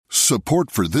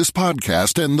Support for this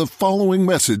podcast and the following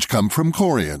message come from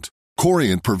Corient.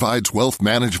 Corient provides wealth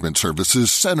management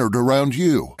services centered around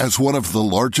you. As one of the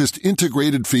largest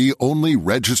integrated fee-only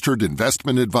registered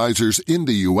investment advisors in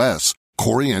the U.S.,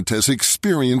 Corient has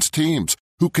experienced teams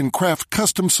who can craft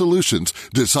custom solutions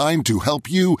designed to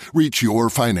help you reach your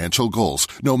financial goals,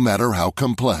 no matter how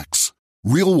complex.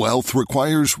 Real wealth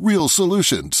requires real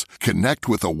solutions. Connect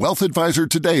with a wealth advisor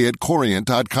today at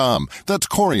Corient.com. That's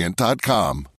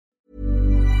Corient.com.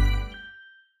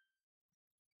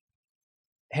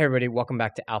 Hey everybody, welcome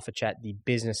back to Alpha Chat, the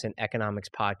business and economics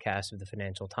podcast of the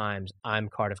Financial Times. I'm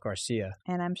Cardiff Garcia.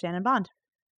 And I'm Shannon Bond.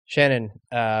 Shannon,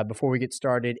 before we get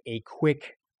started, a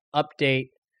quick update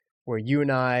where you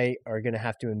and I are going to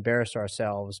have to embarrass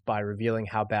ourselves by revealing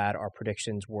how bad our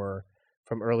predictions were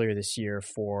from earlier this year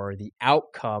for the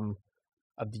outcome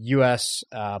of the U.S.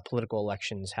 Political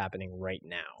elections happening right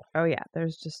now. Oh yeah,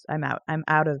 I'm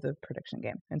out of the prediction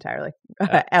game entirely,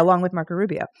 along with Marco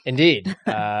Rubio. Indeed.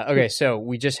 Okay, so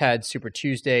we just had Super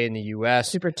Tuesday in the U.S.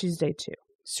 Super Tuesday 2.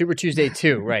 Super Tuesday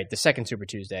 2, right, the second Super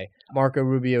Tuesday. Marco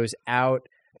Rubio is out.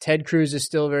 Ted Cruz is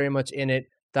still very much in it.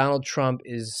 Donald Trump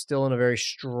is still in a very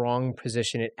strong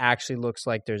position. It actually looks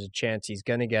like there's a chance he's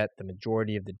going to get the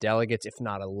majority of the delegates, if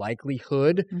not a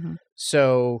likelihood. Mm-hmm.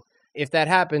 So if that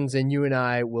happens, then you and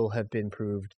I will have been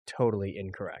proved totally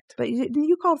incorrect. But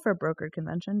you called for a brokered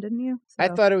convention, didn't you? So. I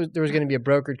thought there was going to be a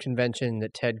brokered convention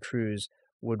that Ted Cruz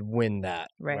would win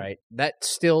that, right? That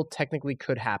still technically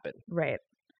could happen. Right.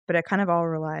 But it kind of all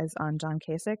relies on John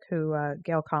Kasich, who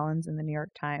Gail Collins in the New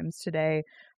York Times today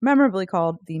memorably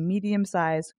called the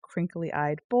medium-sized,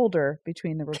 crinkly-eyed boulder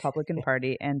between the Republican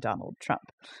Party and Donald Trump.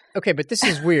 Okay, but this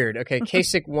is weird. Okay,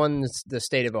 Kasich won the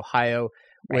state of Ohio,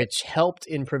 which helped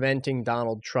in preventing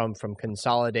Donald Trump from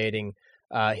consolidating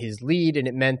his lead, and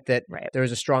it meant that there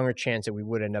was a stronger chance that we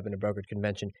would end up in a brokered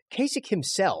convention. Kasich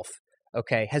himself,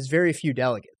 has very few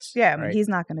delegates. Yeah, I mean, he's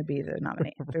not going to be the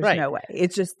nominee. There's no way.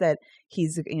 It's just that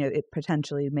he's, it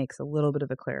potentially makes a little bit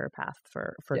of a clearer path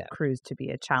for Cruz to be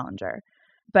a challenger.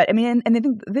 But I mean, and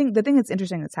the thing that's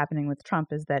interesting that's happening with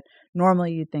Trump is that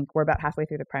normally you'd think we're about halfway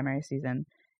through the primary season,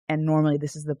 and normally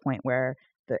this is the point where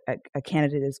a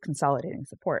candidate is consolidating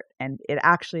support, and it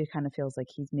actually kind of feels like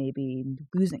he's maybe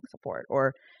losing support,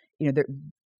 or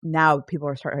now people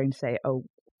are starting to say, oh,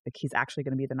 like he's actually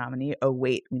going to be the nominee. Oh,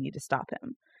 wait, we need to stop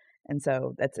him. And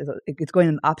so it's going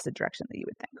in the opposite direction that you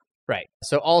would think. Right.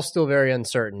 So all still very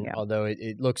uncertain, although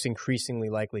it looks increasingly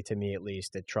likely to me, at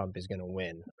least, that Trump is going to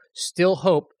win. Still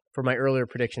hope for my earlier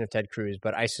prediction of Ted Cruz,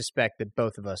 but I suspect that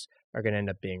both of us are going to end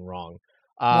up being wrong.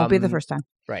 Won't be the first time.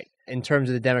 Right. In terms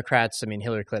of the Democrats, I mean,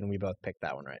 Hillary Clinton, we both picked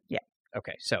that one, right? Yeah.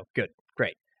 Okay. So good.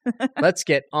 Great. Let's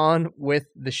get on with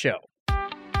the show.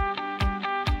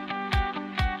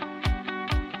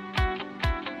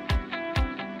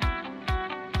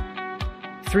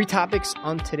 Three topics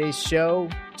on today's show,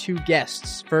 two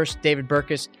guests. First, David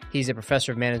Burkus. He's a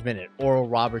professor of management at Oral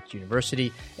Roberts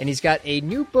University, and he's got a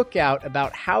new book out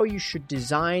about how you should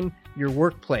design your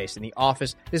workplace in the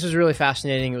office. This was really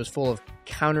fascinating. It was full of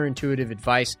counterintuitive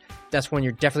advice. That's one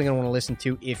you're definitely going to want to listen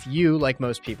to if you, like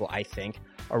most people, I think,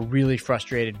 are really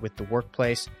frustrated with the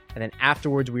workplace. And then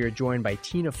afterwards, we are joined by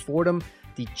Tina Fordham,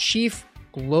 the chief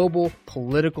global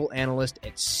political analyst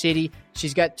at Citi.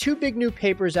 She's got two big new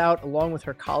papers out along with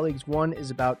her colleagues. One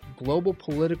is about global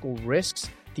political risks.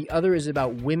 The other is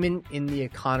about women in the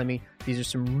economy. These are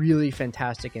some really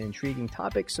fantastic and intriguing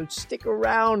topics, so stick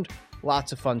around.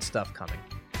 Lots of fun stuff coming.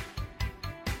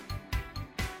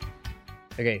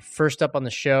 Okay, first up on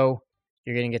the show,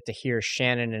 you're going to get to hear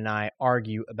Shannon and I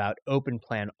argue about open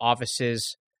plan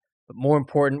offices. But more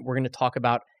important, we're going to talk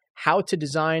about how to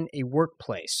design a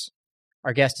workplace.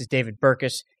 Our guest is David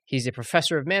Burkus. He's a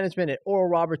professor of management at Oral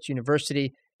Roberts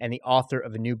University and the author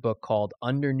of a new book called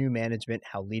Under New Management: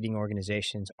 How Leading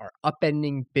Organizations Are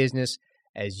Upending Business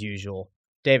as Usual.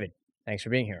 David, thanks for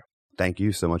being here. Thank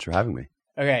you so much for having me.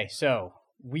 Okay, so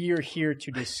we are here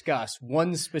to discuss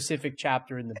one specific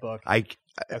chapter in the book. I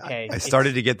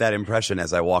started to get that impression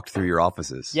as I walked through your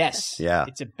offices. Yes. Yeah.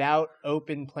 It's about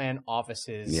open plan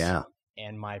offices. Yeah.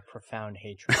 And my profound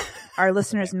hatred. Our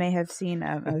listeners may have seen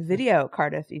a video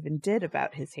Cardiff even did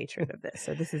about his hatred of this.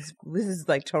 So this is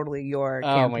like totally your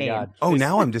campaign. Oh my God!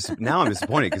 Now I'm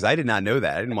disappointed because I did not know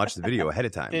that. I didn't watch the video ahead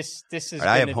of time. This is.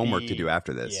 I have homework to do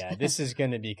after this. Yeah, this is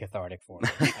going to be cathartic for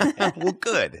me. Well,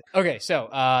 good. Okay,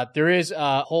 so there is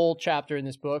a whole chapter in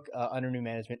this book, Under New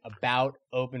Management, about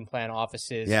open plan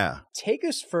offices. Yeah. Take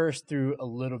us first through a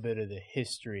little bit of the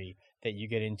history that you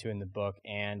get into in the book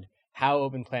and how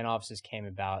open plan offices came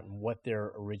about and what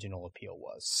their original appeal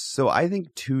was. So I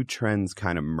think two trends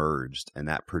kind of merged, and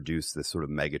that produced this sort of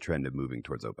mega trend of moving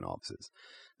towards open offices.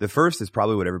 The first is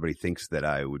probably what everybody thinks that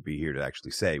I would be here to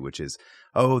actually say, which is,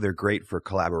 oh, they're great for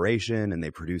collaboration and they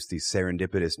produce these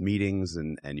serendipitous meetings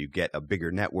and you get a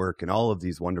bigger network and all of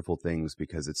these wonderful things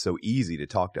because it's so easy to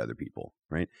talk to other people,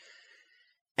 right?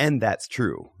 And that's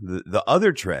true. The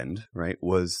other trend, right,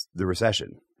 was the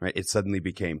recession, right? It suddenly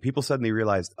became, people suddenly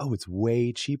realized, oh, it's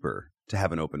way cheaper to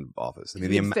have an open office. I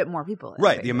mean, you fit more people in,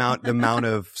 right? The amount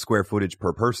of square footage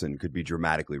per person could be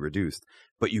dramatically reduced,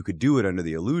 but you could do it under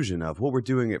the illusion of, well, we're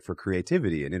doing it for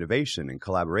creativity and innovation and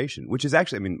collaboration, which is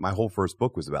actually, I mean, my whole first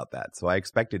book was about that. So I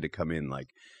expected to come in like,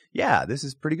 yeah, this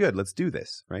is pretty good. Let's do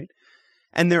this, right?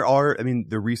 And there are, I mean,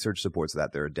 the research supports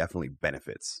that there are definitely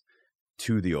benefits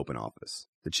to the open office.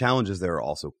 The challenge is there are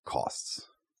also costs,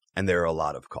 and there are a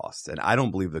lot of costs, and I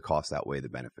don't believe the costs outweigh the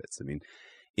benefits. I mean,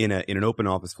 in an open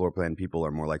office floor plan, people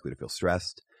are more likely to feel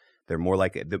stressed. They're more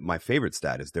likely, my favorite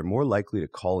stat is they're more likely to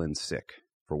call in sick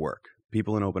for work.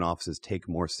 People in open offices take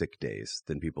more sick days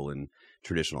than people in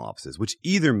traditional offices, which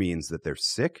either means that they're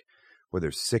sick or they're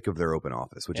sick of their open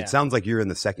office, which it sounds like you're in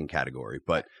the second category.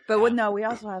 But no, we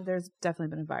also have, there's definitely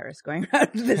been a virus going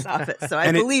around this office. So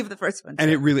I believe the first one. And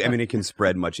it really, I mean, it can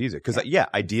spread much easier because,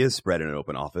 ideas spread in an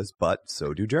open office, but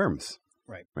so do germs.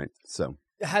 Right. Right. So.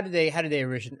 How did they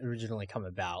originally come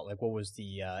about? Like, what was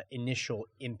the initial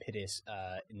impetus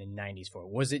in the 90s for it?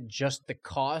 Was it just the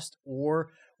cost,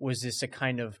 or was this a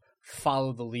kind of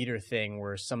follow the leader thing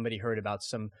where somebody heard about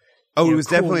some it was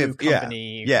cool definitely new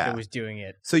company that was doing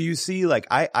it? So you see, like,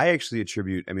 I actually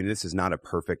attribute, I mean, this is not a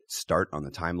perfect start on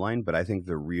the timeline, but I think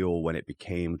the real, when it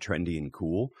became trendy and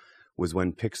cool, was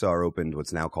when Pixar opened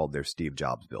what's now called their Steve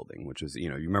Jobs building, which is,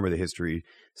 you remember the history.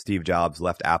 Steve Jobs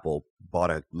left Apple,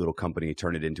 bought a little company,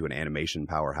 turned it into an animation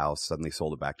powerhouse, suddenly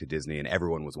sold it back to Disney, and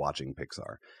everyone was watching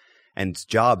Pixar. And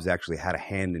Jobs actually had a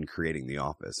hand in creating the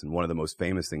office. And one of the most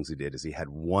famous things he did is he had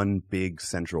one big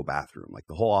central bathroom. Like,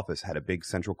 the whole office had a big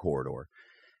central corridor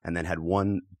and then had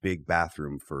one big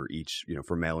bathroom for each,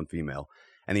 for male and female.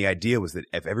 And the idea was that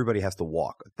if everybody has to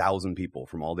walk 1,000 people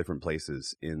from all different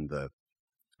places in the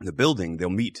building, they'll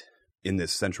meet in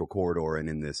this central corridor and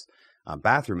in this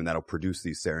bathroom, and that'll produce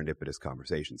these serendipitous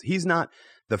conversations. He's not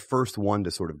the first one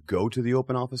to sort of go to the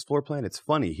open office floor plan. It's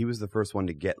funny. He was the first one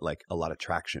to get like a lot of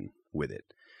traction with it.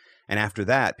 And after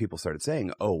that, people started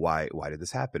saying, oh, why did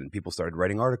this happen? And people started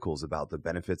writing articles about the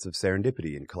benefits of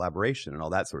serendipity and collaboration and all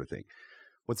that sort of thing.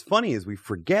 What's funny is we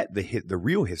forget the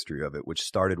real history of it, which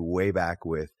started way back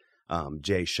with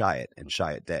Jay Chiat and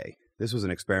Chiat Day. This was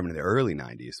an experiment in the early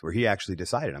 90s where he actually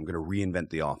decided, I'm going to reinvent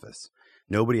the office.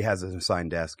 Nobody has an assigned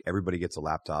desk. Everybody gets a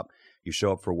laptop. You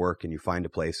show up for work and you find a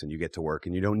place and you get to work,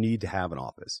 and you don't need to have an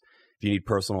office. If you need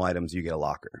personal items, you get a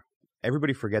locker.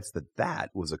 Everybody forgets that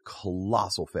was a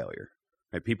colossal failure.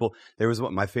 Right?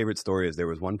 My favorite story is there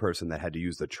was one person that had to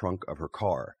use the trunk of her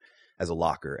car as a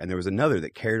locker, and there was another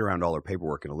that carried around all her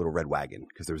paperwork in a little red wagon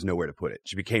because there was nowhere to put it.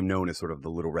 She became known as sort of the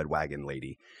little red wagon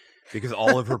lady, because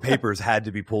all of her papers had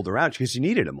to be pulled around because she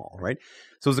needed them all, right?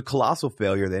 So it was a colossal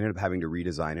failure. They ended up having to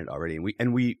redesign it already.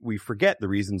 And we forget the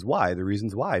reasons why. The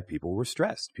reasons why people were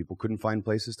stressed. People couldn't find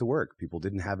places to work. People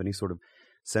didn't have any sort of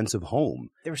sense of home.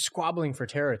 They were squabbling for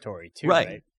territory too,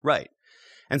 right? Right.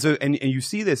 And so, and you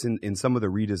see this in some of the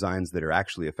redesigns that are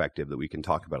actually effective that we can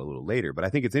talk about a little later. But I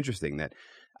think it's interesting that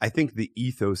I think the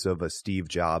ethos of a Steve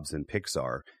Jobs and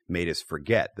Pixar made us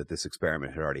forget that this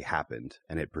experiment had already happened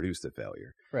and had produced a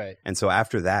failure. Right. And so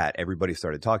after that, everybody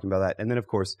started talking about that. And then, of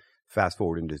course, fast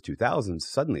forward into the 2000s,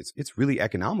 suddenly it's really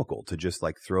economical to just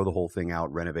like throw the whole thing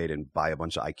out, renovate, and buy a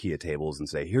bunch of IKEA tables and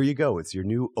say, here you go. It's your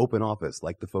new open office,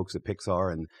 like the folks at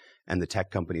Pixar and the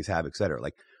tech companies have, et cetera.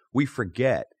 Like, we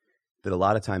forget that a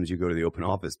lot of times you go to the open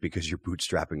office because you're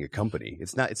bootstrapping a company.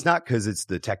 It's not because it's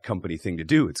the tech company thing to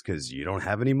do. It's because you don't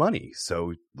have any money.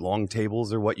 So long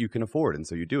tables are what you can afford. And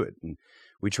so you do it. And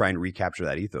we try and recapture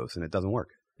that ethos, and it doesn't work.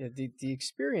 Yeah, the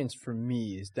experience for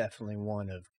me is definitely one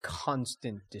of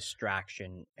constant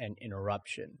distraction and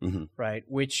interruption, right?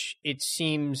 Which it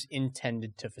seems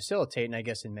intended to facilitate. And I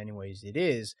guess in many ways it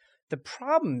is. The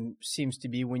problem seems to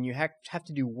be when you have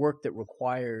to do work that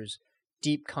requires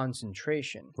deep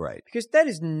concentration. Right. Because that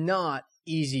is not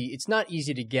easy. It's not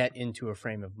easy to get into a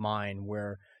frame of mind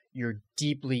where you're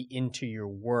deeply into your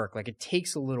work. Like, it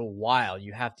takes a little while.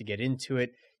 You have to get into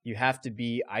it. You have to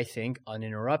be, I think,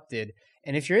 uninterrupted.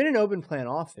 And if you're in an open plan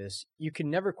office, you can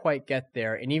never quite get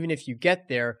there. And even if you get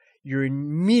there, you're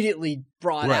immediately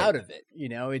brought out of it.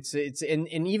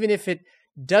 And even if it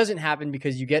doesn't happen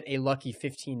because you get a lucky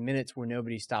 15 minutes where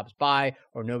nobody stops by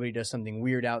or nobody does something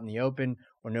weird out in the open,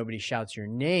 or nobody shouts your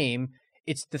name.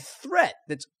 It's the threat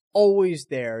that's always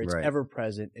there. It's ever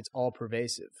present. It's all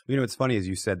pervasive. You know, it's funny as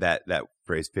you said that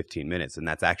phrase 15 minutes, and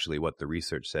that's actually what the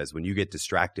research says. When you get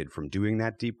distracted from doing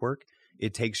that deep work,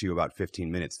 it takes you about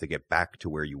 15 minutes to get back to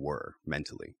where you were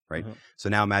mentally, right? Mm-hmm. So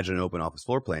now imagine an open office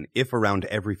floor plan. If around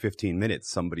every 15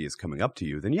 minutes somebody is coming up to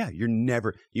you, then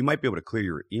you might be able to clear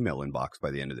your email inbox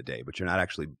by the end of the day, but you're not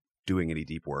actually doing any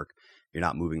deep work. You're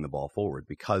not moving the ball forward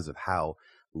because of how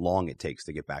long it takes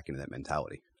to get back into that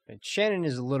mentality. Shannon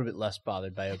is a little bit less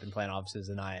bothered by open plan offices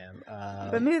than I am.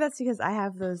 But maybe that's because I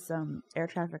have those air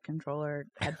traffic controller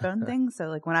headphone things. So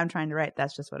like when I'm trying to write,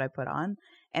 that's just what I put on.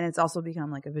 And it's also become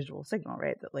like a visual signal,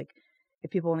 right? That like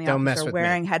if people in the office are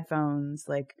wearing headphones,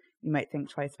 like you might think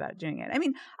twice about doing it. I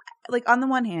mean, like on the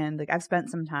one hand, like I've spent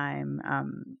some time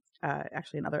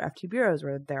actually in other FT bureaus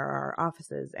where there are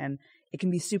offices, and it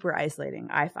can be super isolating,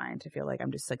 I find, to feel like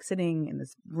I'm just like sitting in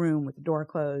this room with the door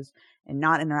closed and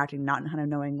not interacting, not kind of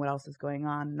knowing what else is going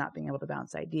on, not being able to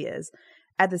bounce ideas.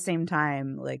 At the same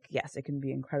time, like, yes, it can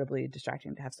be incredibly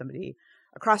distracting to have somebody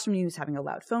across from you who's having a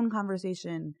loud phone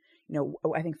conversation. You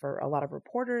know, I think for a lot of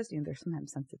reporters, you know, there's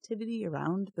sometimes sensitivity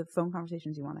around the phone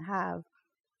conversations you want to have.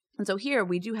 And so here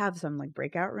we do have some like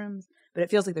breakout rooms, but it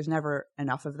feels like there's never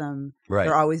enough of them. Right.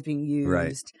 They're always being used.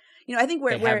 Right. You know, I think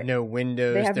they have no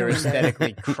windows. They're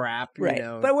aesthetically crap. Right. You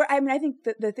know? But I think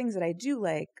the things that I do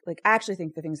like I actually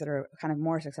think the things that are kind of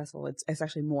more successful, it's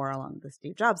actually more along the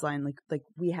Steve Jobs line. Like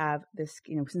we have this,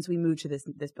 you know, since we moved to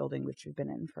this building, which we've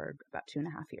been in for about 2.5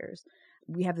 years,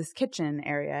 we have this kitchen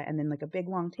area and then like a big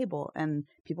long table, and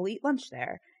people eat lunch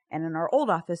there. And in our old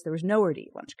office, there was nowhere to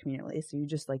eat lunch communally. So you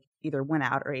just like either went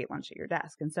out or ate lunch at your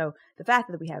desk. And so the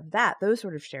fact that we have those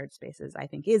sort of shared spaces, I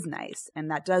think is nice. And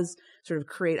that does sort of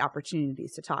create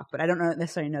opportunities to talk. But I don't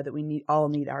necessarily know that we all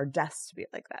need our desks to be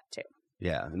like that too.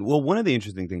 Yeah. And well, one of the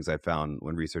interesting things I found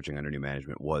when researching under new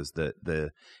management was that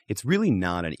it's really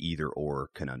not an either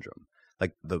or conundrum.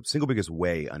 Like the single biggest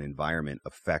way an environment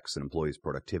affects an employee's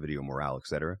productivity or morale, et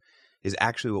cetera, is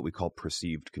actually what we call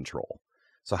perceived control.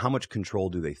 So how much control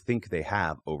do they think they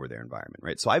have over their environment,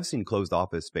 right? So I've seen closed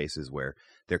office spaces where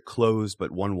they're closed,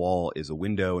 but one wall is a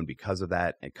window. And because of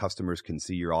that, customers can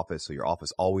see your office. So your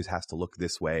office always has to look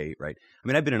this way, right? I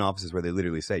mean, I've been in offices where they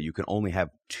literally say you can only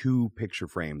have 2 picture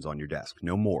frames on your desk,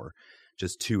 no more,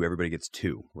 just 2. Everybody gets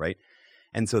 2, right?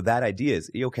 And so that idea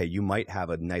is, okay, you might have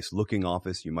a nice looking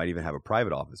office. You might even have a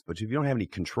private office, but if you don't have any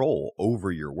control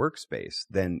over your workspace,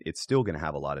 then it's still going to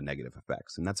have a lot of negative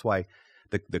effects. And that's why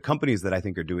the companies that I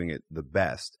think are doing it the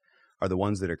best are the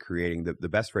ones that are creating the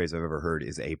best phrase I've ever heard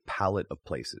is a palette of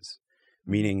places,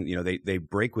 meaning, you know, they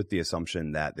break with the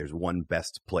assumption that there's one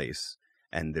best place,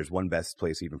 and there's one best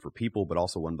place even for people, but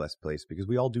also one best place because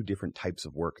we all do different types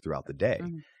of work throughout the day.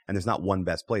 Mm-hmm. And there's not one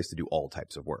best place to do all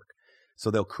types of work.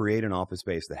 So they'll create an office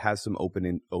space that has some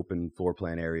open floor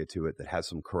plan area to it, that has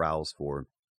some corrals for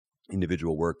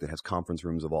individual work, that has conference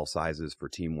rooms of all sizes for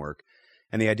teamwork.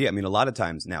 And the idea, I mean, a lot of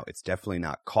times now it's definitely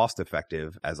not cost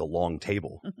effective as a long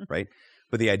table, right?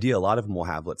 But the idea, a lot of them will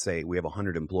have, let's say we have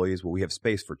 100 employees. Well, we have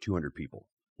space for 200 people.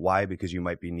 Why? Because you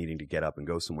might be needing to get up and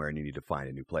go somewhere and you need to find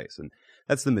a new place. And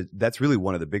that's really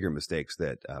one of the bigger mistakes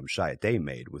that Chiat/Day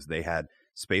made was they had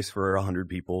space for 100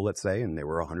 people, let's say, and there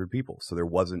were 100 people. So there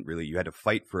wasn't really, you had to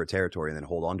fight for a territory and then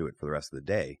hold on to it for the rest of the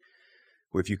day.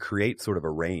 Where if you create sort of a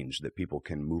range that people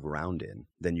can move around in,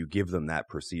 then you give them that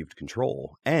perceived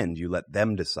control and you let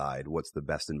them decide what's the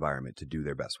best environment to do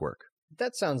their best work.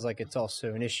 That sounds like it's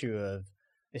also an issue of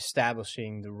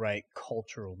establishing the right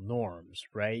cultural norms,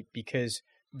 right? Because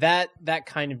that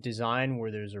kind of design where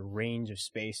there's a range of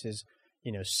spaces,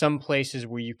 you know, some places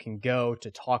where you can go to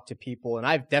talk to people. And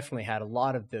I've definitely had a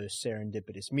lot of those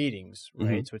serendipitous meetings, right?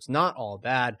 Mm-hmm. So it's not all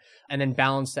bad. And then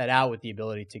balance that out with the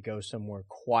ability to go somewhere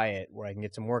quiet where I can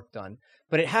get some work done.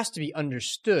 But it has to be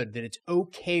understood that it's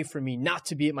okay for me not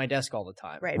to be at my desk all the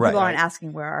time. Right. People aren't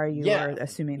asking, where are you? Or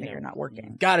assuming that you're not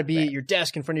working. Got to be at your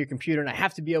desk in front of your computer, and I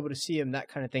have to be able to see them, that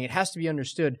kind of thing. It has to be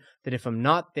understood that if I'm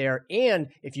not there, and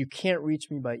if you can't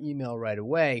reach me by email right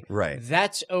away,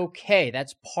 that's okay.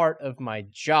 That's part of my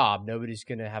job. Nobody's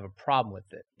going to have a problem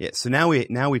with it. Yeah. So now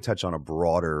we touch on a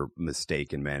broader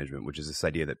mistake in management, which is this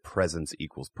idea that presence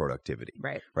equals productivity.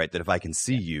 Right. Right. That if I can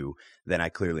see you, then I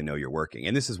clearly know you're working.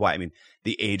 And this is why, I mean,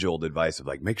 the age-old advice of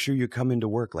like, make sure you come into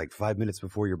work like 5 minutes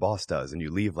before your boss does, and you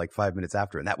leave like 5 minutes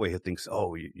after, and that way he thinks,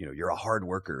 oh, you know, you're a hard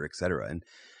worker, et cetera. And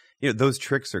you know, those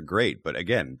tricks are great, but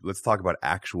again, let's talk about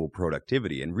actual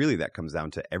productivity. And really that comes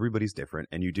down to everybody's different,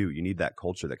 and you need that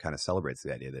culture that kind of celebrates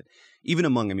the idea that even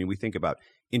among, I mean, we think about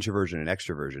introversion and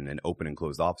extroversion and open and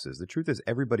closed offices. The truth is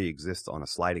everybody exists on a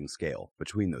sliding scale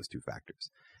between those two factors.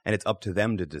 And it's up to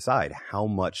them to decide how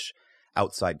much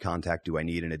outside contact do I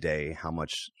need in a day? How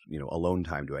much, alone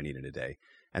time do I need in a day?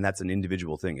 And that's an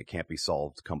individual thing. It can't be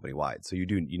solved company-wide. So you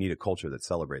need a culture that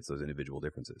celebrates those individual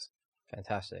differences.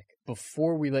 Fantastic.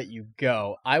 Before we let you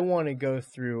go, I want to go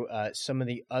through some of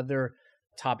the other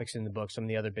topics in the book, some of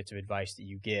the other bits of advice that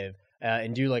you give,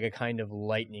 and do like a kind of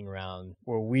lightning round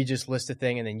where we just list a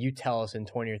thing and then you tell us in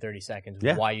 20 or 30 seconds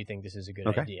why you think this is a good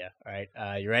idea. All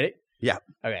right. You ready? Yeah.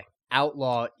 Okay.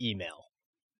 Outlaw email.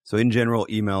 So in general,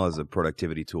 email is a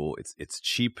productivity tool. It's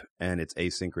cheap and it's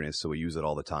asynchronous, so we use it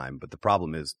all the time. But the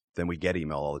problem is then we get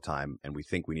email all the time and we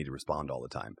think we need to respond all the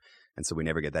time. And so we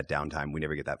never get that downtime. We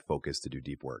never get that focus to do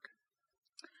deep work.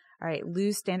 All right,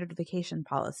 loose standard vacation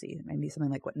policy, maybe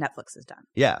something like what Netflix has done.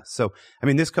 Yeah. So,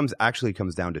 this comes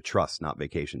down to trust, not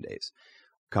vacation days.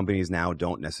 Companies now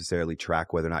don't necessarily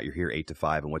track whether or not you're here 8 to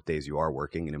 5 and what days you are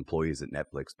working. And employees at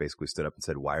Netflix basically stood up and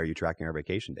said, why are you tracking our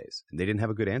vacation days? And they didn't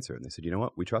have a good answer. And they said, you know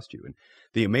what? We trust you. And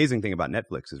the amazing thing about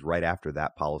Netflix is right after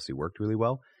that policy worked really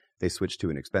well, they switched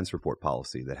to an expense report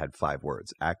policy that had 5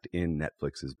 words: act in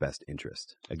Netflix's best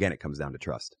interest. Again, it comes down to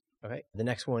trust. Okay. The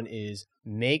next one is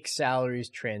make salaries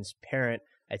transparent.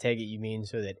 I take it you mean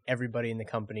so that everybody in the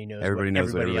company knows what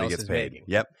everybody else gets is paid. making.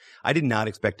 Yep. I did not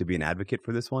expect to be an advocate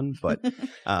for this one, but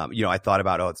I thought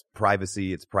about, it's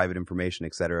privacy, it's private information,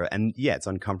 et cetera. And yeah, it's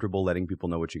uncomfortable letting people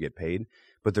know what you get paid,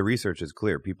 but the research is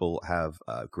clear. People have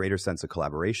a greater sense of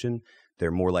collaboration.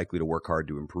 They're more likely to work hard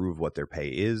to improve what their pay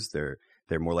is. They're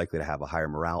more likely to have a higher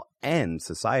morale, and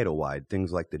societal-wide,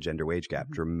 things like the gender wage gap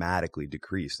dramatically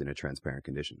decreased in a transparent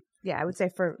condition. Yeah, I would say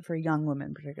for young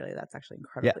women particularly, that's actually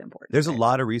incredibly important. There's a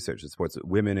lot of research that supports that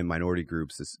women and minority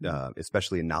groups,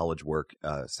 especially in knowledge work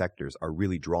sectors, are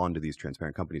really drawn to these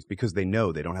transparent companies because they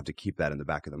know they don't have to keep that in the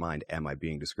back of their mind. Am I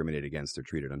being discriminated against or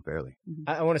treated unfairly?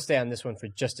 I want to stay on this one for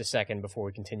just a second before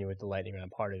we continue with the lightning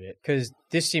round part of it, because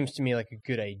this seems to me like a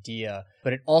good idea,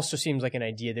 but it also seems like an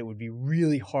idea that would be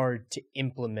really hard to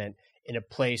implement in a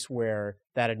place where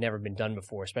that had never been done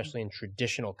before, especially in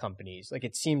traditional companies. Like,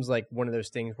 it seems like one of those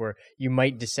things where you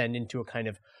might descend into a kind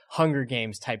of Hunger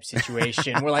Games type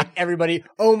situation where like everybody,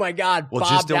 oh my God,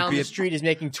 Bob down the street is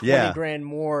making 20 grand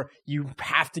more. You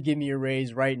have to give me a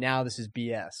raise right now. This is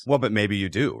BS. Well, but maybe you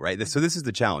do, right? So this is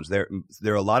the challenge. There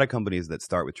are a lot of companies that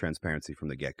start with transparency from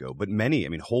the get-go, but many,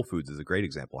 Whole Foods is a great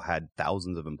example, had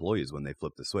thousands of employees when they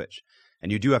flipped the switch.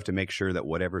 And you do have to make sure that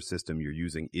whatever system you're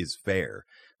using is fair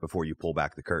before you pull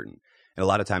back the curtain. And a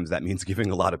lot of times that means giving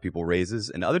a lot of people raises.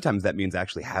 And other times that means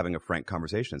actually having a frank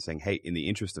conversation and saying, hey, in the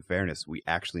interest of fairness, we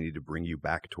actually need to bring you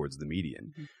back towards the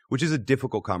median, which is a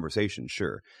difficult conversation,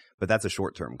 sure. But that's a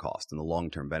short-term cost, and the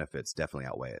long-term benefits definitely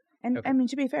outweigh it. And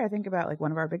to be fair, think about like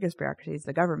one of our biggest bureaucracies,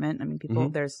 the government. People,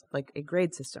 there's like a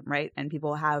grade system, right? And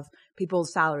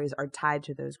people's salaries are tied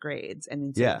to those grades.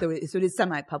 And so, so it is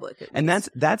semi-public. And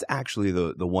that's actually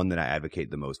the one that I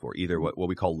advocate the most for, either what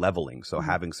we call leveling. So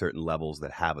having certain levels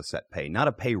that have a set pay, not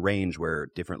a pay range where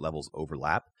different levels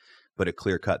overlap, but a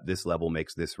clear cut, this level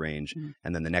makes this range,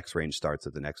 and then the next range starts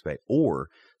at the next pay. Or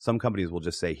some companies will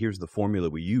just say, here's the formula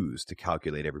we use to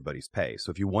calculate everybody's pay.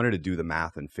 So if you wanted to do the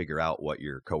math and figure out what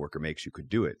your coworker makes, you could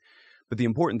do it. But the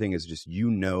important thing is just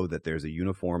that there's a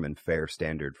uniform and fair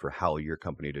standard for how your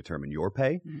company determine your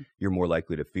pay. You're more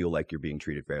likely to feel like you're being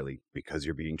treated fairly because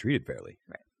you're being treated fairly.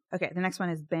 Right. Okay, the next one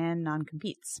is ban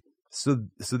non-competes. So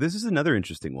this is another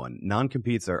interesting one.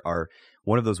 Non-competes are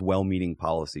one of those well-meaning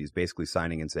policies, basically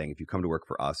signing and saying, if you come to work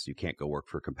for us, you can't go work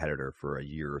for a competitor for a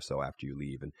year or so after you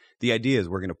leave. And the idea is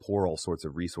we're going to pour all sorts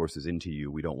of resources into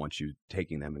you. We don't want you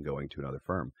taking them and going to another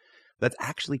firm. That's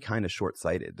actually kind of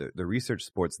short-sighted. The research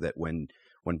supports that when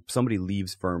somebody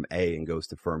leaves firm A and goes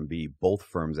to firm B, both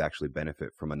firms actually benefit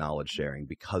from a knowledge sharing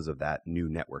because of that new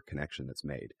network connection that's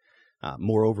made.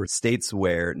 Moreover, states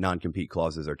where non-compete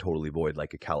clauses are totally void,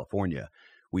 like California,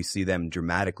 we see them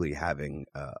dramatically having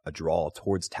a draw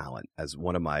towards talent. As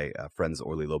one of my friends,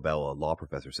 Orly Lobel, a law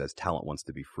professor, says, talent wants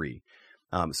to be free.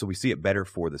 So we see it better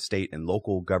for the state and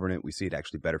local government. We see it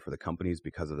actually better for the companies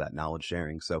because of that knowledge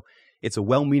sharing. So it's a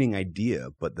well-meaning idea,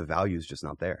 but the value is just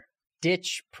not there.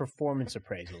 Ditch performance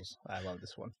appraisals. I love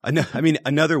this one.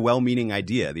 Another well-meaning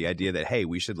idea, the idea that, hey,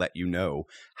 we should let you know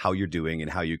how you're doing and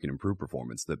how you can improve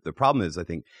performance. The problem is, I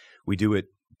think we do it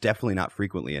definitely not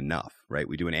frequently enough, right?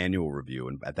 We do an annual review,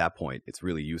 and at that point, it's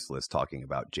really useless talking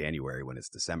about January when it's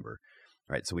December,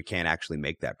 right? So we can't actually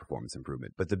make that performance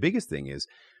improvement. But the biggest thing is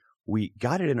we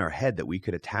got it in our head that we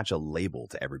could attach a label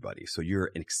to everybody. So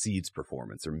you're exceeds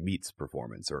performance or meets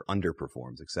performance or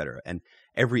underperforms, et cetera. And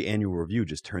every annual review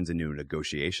just turns into a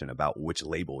negotiation about which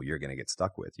label you're going to get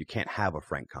stuck with. You can't have a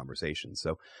frank conversation.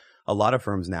 So a lot of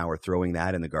firms now are throwing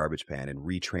that in the garbage pan and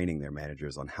retraining their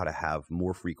managers on how to have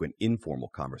more frequent informal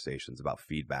conversations about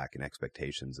feedback and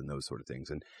expectations and those sort of things.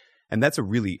 And that's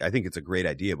I think it's a great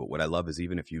idea. But what I love is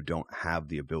even if you don't have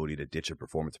the ability to ditch a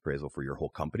performance appraisal for your whole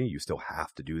company, you still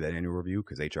have to do that annual review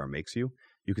because HR makes you.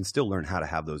 You can still learn how to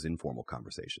have those informal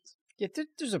conversations. Yeah,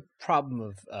 there's a problem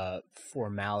of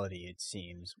formality, it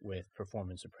seems, with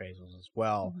performance appraisals as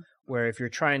well, where if you're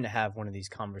trying to have one of these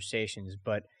conversations,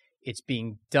 but it's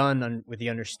being done with the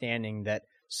understanding that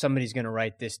somebody's going to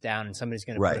write this down and somebody's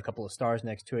going to put a couple of stars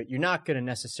next to it, you're not going to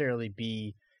necessarily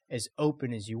be as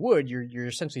open as you would. You're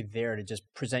essentially there to just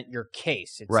present your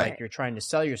case. It's like you're trying to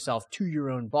sell yourself to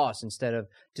your own boss instead of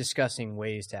discussing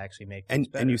ways to actually make things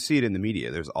better. And you see it in the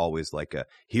media. There's always like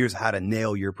here's how to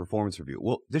nail your performance review.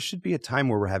 Well, this should be a time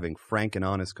where we're having frank and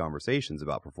honest conversations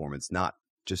about performance, not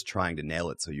just trying to nail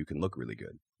it so you can look really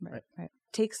good. Right.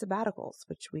 Take sabbaticals,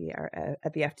 which we are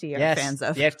at the FT are fans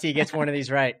of. The FT gets one of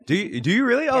these right. Do you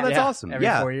really? Oh, that's awesome. Every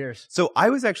 4 years. So I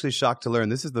was actually shocked to learn,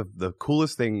 this is the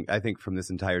coolest thing, I think, from this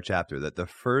entire chapter, that the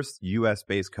first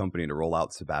U.S.-based company to roll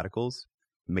out sabbaticals,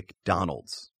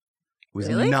 McDonald's. Was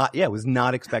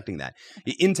not expecting that.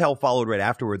 Intel followed right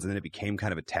afterwards, and then it became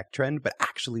kind of a tech trend, but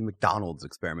actually McDonald's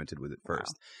experimented with it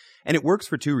first. Wow. And it works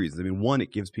for two reasons. I mean, one,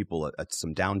 it gives people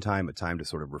some downtime, a time to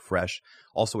sort of refresh,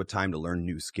 also a time to learn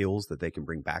new skills that they can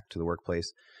bring back to the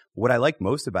workplace. What I like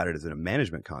most about it is in a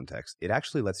management context, it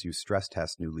actually lets you stress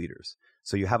test new leaders.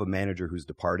 So you have a manager who's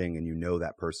departing and you know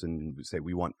that person, and say,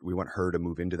 we want her to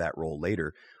move into that role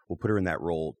later. We'll put her in that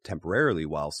role temporarily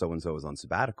while so-and-so is on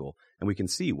sabbatical, and we can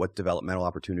see what developmental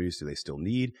opportunities do they still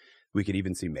need. We could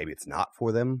even see maybe it's not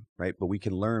for them, right? But we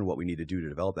can learn what we need to do to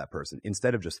develop that person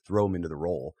instead of just throw them into the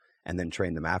role and then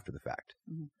train them after the fact.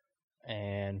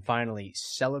 And finally,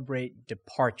 celebrate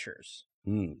departures.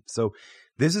 So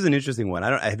this is an interesting one.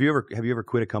 Have you ever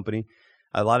quit a company?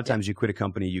 A lot of times you quit a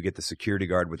company, you get the security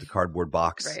guard with the cardboard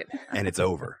box and it's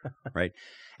over, right?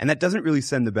 And that doesn't really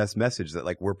send the best message that,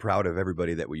 like, we're proud of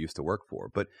everybody that we used to work for.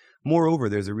 But moreover,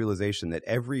 there's a realization that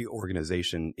every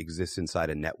organization exists inside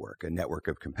a network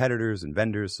of competitors and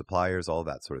vendors, suppliers, all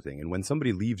that sort of thing. And when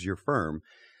somebody leaves your firm,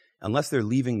 unless they're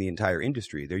leaving the entire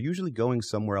industry, they're usually going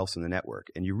somewhere else in the network.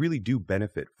 And you really do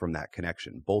benefit from that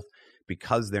connection, both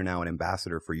because they're now an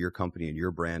ambassador for your company and your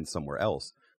brand somewhere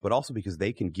else, but also because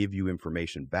they can give you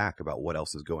information back about what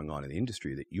else is going on in the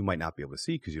industry that you might not be able to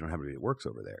see because you don't have anybody that works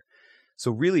over there. So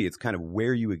really, it's kind of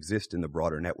where you exist in the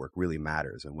broader network really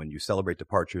matters. And when you celebrate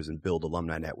departures and build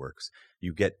alumni networks,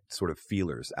 you get sort of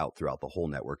feelers out throughout the whole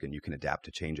network and you can adapt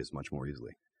to changes much more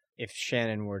easily. If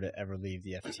Shannon were to ever leave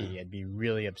the FT, I'd be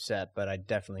really upset, but I'd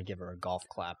definitely give her a golf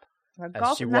clap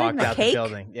as she walked out the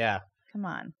building. Yeah. Come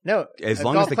on. No, as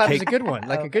long as the golf clap cake is a good one,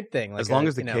 like a good thing. Like as long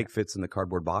as the cake fits in the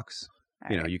cardboard box,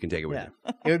 you can take it with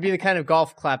you. It would be the kind of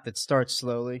golf clap that starts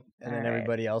slowly, and then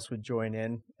everybody else would join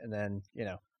in, and then,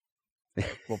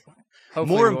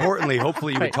 more importantly,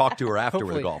 hopefully you would talk to her after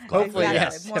with a golf clap. Hopefully,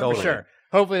 yes, totally. For sure.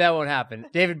 Hopefully that won't happen.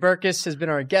 David Burkus has been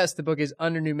our guest. The book is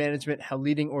Under New Management, How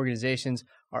Leading Organizations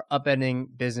Are Upending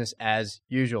Business as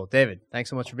Usual. David, thanks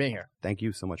so much for being here. Thank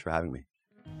you so much for having me.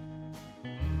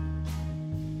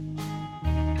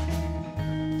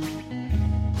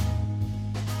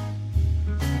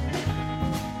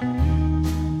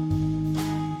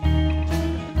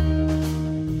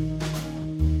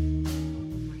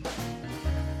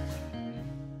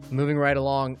 Moving right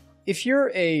along, if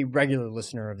you're a regular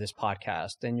listener of this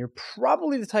podcast, then you're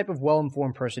probably the type of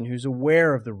well-informed person who's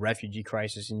aware of the refugee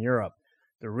crisis in Europe,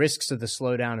 the risks of the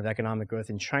slowdown of economic growth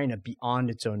in China beyond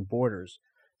its own borders,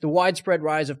 the widespread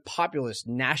rise of populist,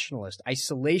 nationalist,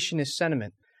 isolationist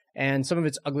sentiment, and some of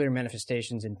its uglier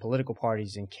manifestations in political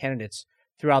parties and candidates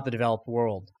throughout the developed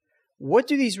world. What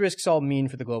do these risks all mean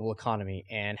for the global economy,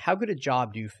 and how good a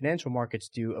job do financial markets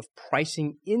do of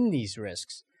pricing in these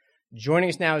risks? Joining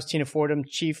us now is Tina Fordham,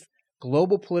 Chief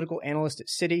Global Political Analyst at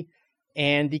Citi,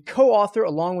 and the co-author,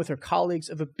 along with her colleagues,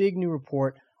 of a big new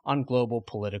report on global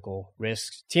political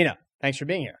risks. Tina, thanks for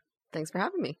being here. Thanks for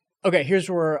having me. Okay, here's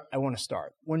where I want to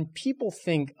start. When people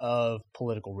think of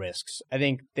political risks, I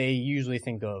think they usually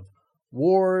think of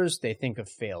wars, they think of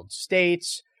failed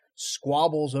states,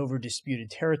 squabbles over disputed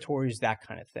territories, that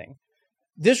kind of thing.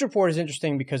 This report is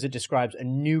interesting because it describes a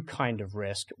new kind of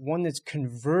risk, one that's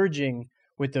converging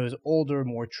with those older,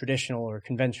 more traditional or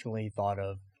conventionally thought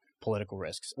of political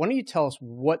risks. Why don't you tell us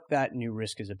what that new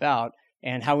risk is about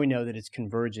and how we know that it's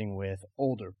converging with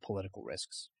older political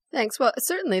risks? Thanks. Well,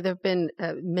 certainly there have been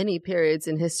many periods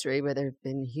in history where there have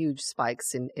been huge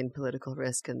spikes in political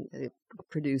risk, and it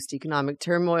produced economic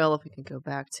turmoil. If we can go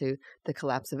back to the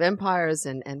collapse of empires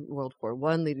and World War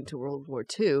I leading to World War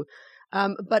II.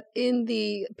 But in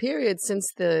the period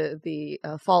since the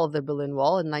fall of the Berlin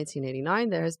Wall in 1989,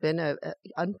 there has been an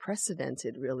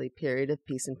unprecedented, really, period of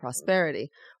peace and prosperity.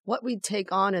 What we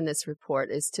take on in this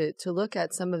report is to look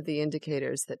at some of the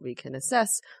indicators that we can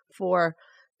assess for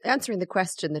answering the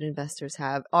question that investors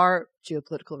have: are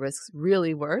geopolitical risks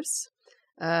really worse?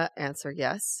 Answer,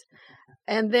 yes.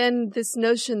 And then this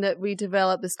notion that we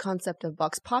develop, this concept of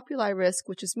vox populi risk,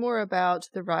 which is more about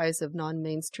the rise of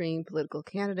non-mainstream political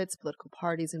candidates, political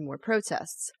parties, and more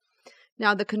protests.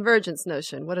 Now, the convergence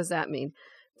notion, what does that mean?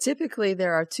 Typically,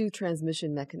 there are two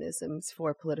transmission mechanisms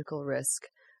for political risk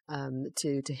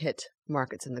to hit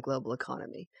markets in the global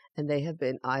economy, and they have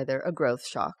been either a growth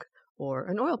shock or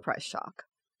an oil price shock.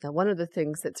 Now, one of the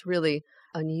things that's really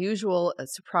unusual,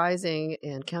 surprising,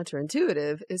 and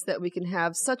counterintuitive is that we can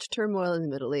have such turmoil in the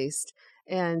Middle East,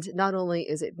 and not only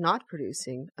is it not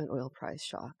producing an oil price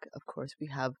shock, of course, we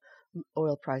have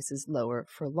oil prices lower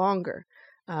for longer.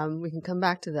 We can come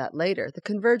back to that later. The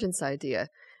convergence idea,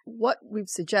 what we've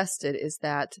suggested is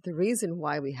that the reason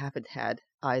why we haven't had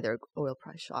either oil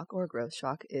price shock or growth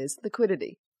shock is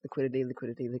liquidity.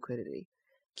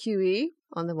 QE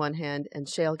on the one hand and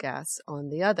shale gas on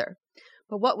the other.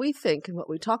 But what we think and what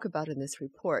we talk about in this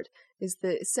report is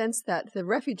the sense that the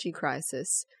refugee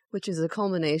crisis, which is a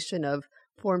culmination of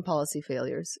foreign policy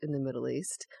failures in the Middle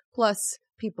East, plus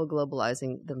people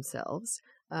globalizing themselves,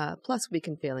 plus weak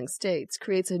and failing states,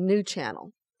 creates a new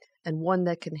channel, and one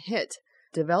that can hit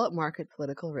developed market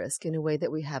political risk in a way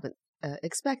that we haven't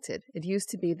expected. It used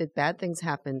to be that bad things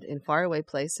happened in faraway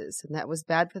places, and that was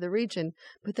bad for the region,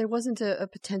 but there wasn't a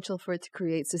potential for it to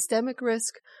create systemic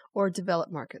risk or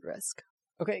developed market risk.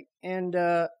 Okay, and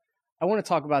I want to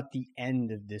talk about the end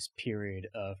of this period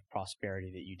of prosperity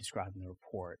that you described in the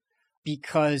report,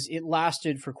 because it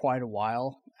lasted for quite a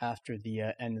while after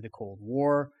the end of the Cold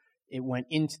War. It went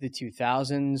into the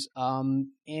 2000s,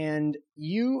 and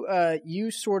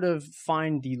you sort of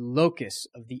find the locus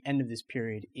of the end of this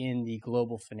period in the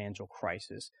global financial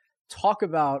crisis. Talk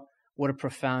about what a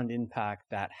profound impact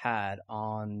that had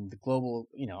on the global,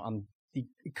 on the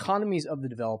economies of the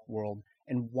developed world,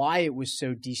 and why it was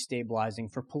so destabilizing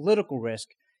for political risk,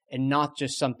 and not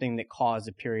just something that caused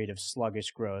a period of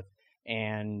sluggish growth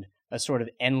and a sort of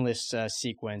endless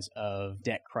sequence of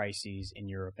debt crises in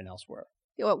Europe and elsewhere.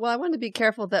 Well, I want to be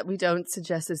careful that we don't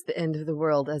suggest it's the end of the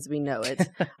world as we know it.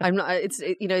 I'm not.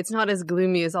 It's not as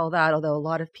gloomy as all that. Although a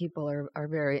lot of people are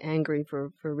very angry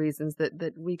for reasons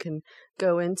that we can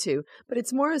go into. But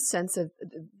it's more a sense of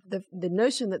the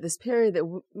notion that this period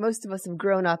that most of us have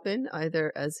grown up in,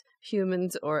 either as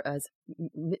humans or as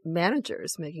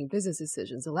managers making business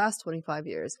decisions, the last 25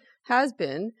 years has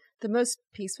been the most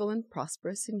peaceful and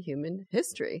prosperous in human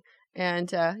history.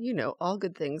 And, all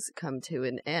good things come to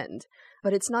an end.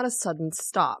 But it's not a sudden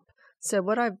stop. So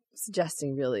what I'm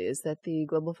suggesting really is that the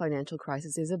global financial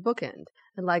crisis is a bookend.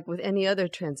 And like with any other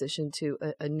transition to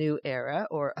a new era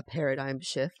or a paradigm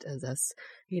shift, as us,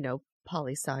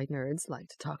 poli-sci nerds like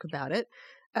to talk about it,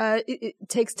 it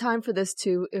takes time for this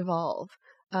to evolve.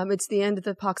 It's the end of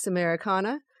the Pax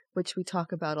Americana, which we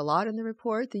talk about a lot in the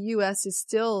report. The U.S. is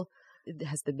still... It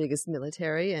has the biggest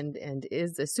military and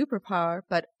is a superpower,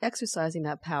 but exercising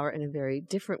that power in a very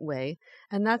different way.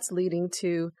 And that's leading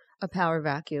to a power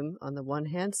vacuum on the one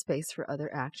hand, space for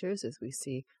other actors as we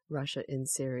see Russia in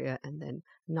Syria and then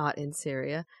not in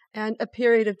Syria, and a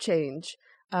period of change.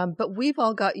 But we've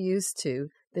all got used to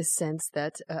this sense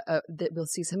that we'll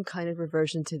see some kind of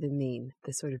reversion to the mean,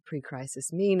 the sort of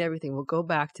pre-crisis mean. Everything will go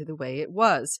back to the way it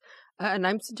was. And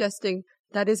I'm suggesting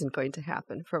that isn't going to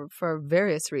happen for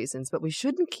various reasons, but we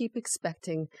shouldn't keep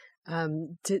expecting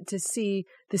to see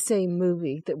the same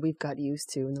movie that we've got used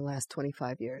to in the last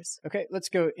 25 years. Okay, let's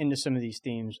go into some of these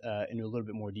themes into a little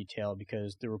bit more detail,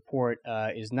 because the report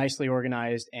is nicely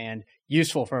organized and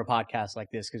useful for a podcast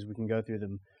like this because we can go through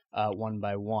them one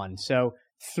by one. So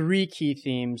 3 key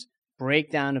themes: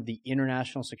 breakdown of the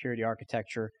international security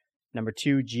architecture. Number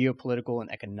 2, geopolitical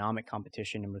and economic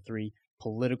competition. Number 3,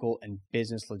 political and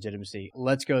business legitimacy.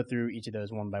 Let's go through each of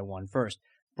those one by one. First,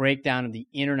 breakdown of the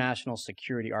international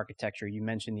security architecture. You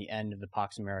mentioned the end of the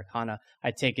Pax Americana.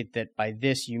 I take it that by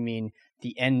this you mean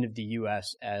the end of the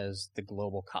U.S. as the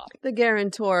global cop. The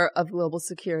guarantor of global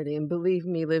security. And believe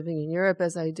me, living in Europe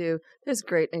as I do, there's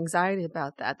great anxiety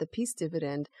about that. The peace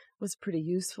dividend was pretty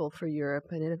useful for Europe,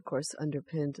 and it, of course,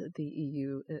 underpinned the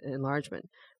EU enlargement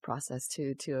process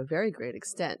to a very great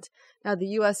extent. Now, the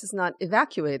U.S. is not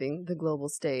evacuating the global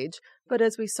stage, but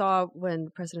as we saw when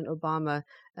President Obama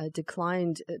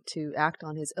declined to act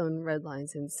on his own red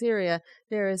lines in Syria,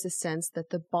 there is a sense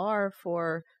that the bar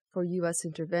for U.S.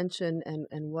 intervention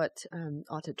and what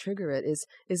ought to trigger it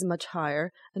is much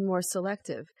higher and more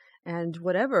selective. And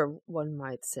whatever one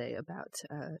might say about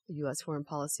U.S. foreign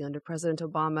policy under President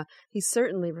Obama, he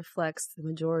certainly reflects the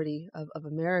majority of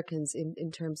Americans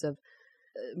in terms of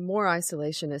more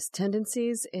isolationist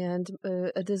tendencies and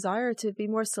a desire to be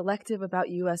more selective about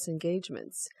U.S.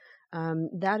 engagements.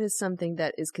 That is something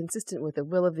that is consistent with the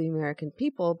will of the American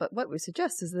people, but what we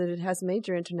suggest is that it has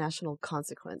major international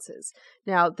consequences.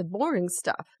 Now, the boring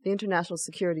stuff, the international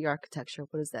security architecture,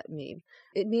 what does that mean?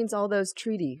 It means all those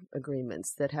treaty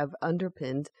agreements that have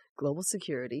underpinned global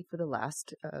security for the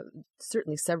last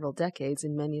certainly several decades,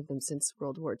 and many of them since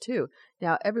World War II.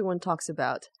 Now, everyone talks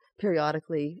about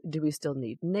periodically, do we still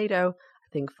need NATO?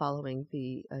 I think following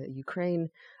the Ukraine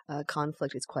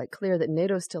conflict, it's quite clear that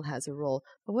NATO still has a role.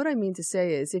 But what I mean to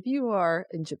say is, if you are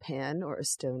in Japan or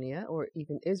Estonia or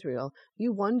even Israel,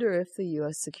 you wonder if the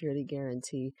U.S. security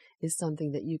guarantee is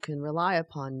something that you can rely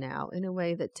upon now in a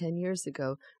way that 10 years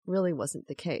ago really wasn't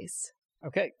the case.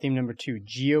 Okay, theme number 2,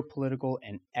 geopolitical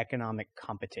and economic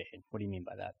competition. What do you mean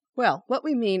by that? Well, what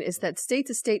we mean is that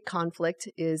state-to-state conflict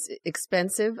is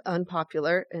expensive,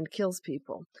 unpopular, and kills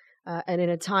people. And in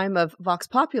a time of vox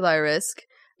populi risk,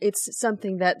 it's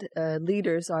something that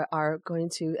leaders are going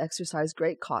to exercise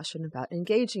great caution about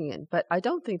engaging in. But I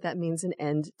don't think that means an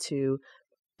end to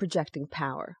projecting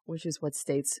power, which is what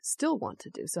states still want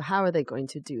to do. So how are they going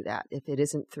to do that if it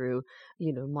isn't through,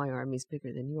 my army's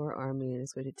bigger than your army and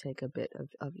is going to take a bit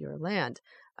of your land?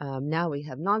 Now we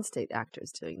have non-state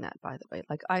actors doing that, by the way,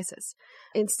 like ISIS.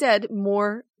 Instead,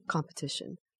 more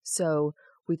competition. So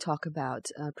we talk about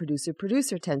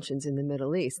producer-producer tensions in the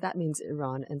Middle East. That means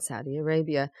Iran and Saudi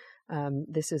Arabia.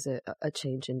 This is a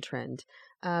change in trend.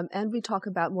 And we talk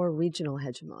about more regional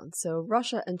hegemons. So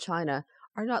Russia and China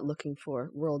are not looking for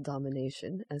world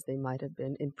domination as they might have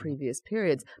been in previous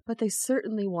periods, but they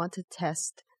certainly want to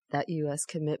test that U.S.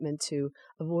 commitment to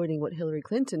avoiding what Hillary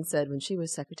Clinton said when she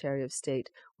was Secretary of State.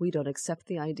 We don't accept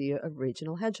the idea of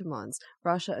regional hegemons.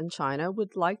 Russia and China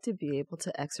would like to be able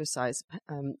to exercise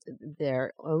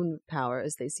their own power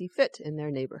as they see fit in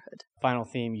their neighborhood. Final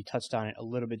theme, you touched on it a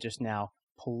little bit just now,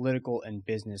 political and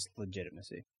business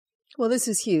legitimacy. Well, this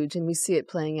is huge, and we see it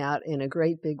playing out in a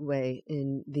great big way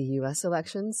in the U.S.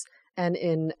 elections and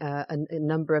in a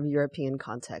number of European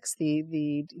contexts.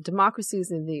 The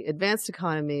democracies in the advanced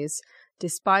economies,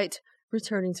 despite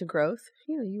returning to growth,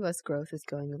 U.S. growth is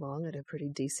going along at a pretty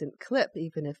decent clip,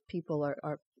 even if people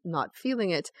are not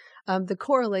feeling it. The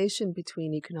correlation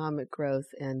between economic growth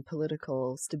and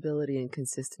political stability and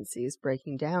consistency is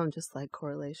breaking down, just like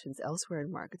correlations elsewhere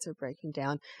in markets are breaking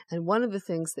down. And one of the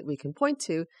things that we can point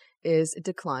to is a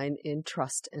decline in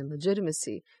trust and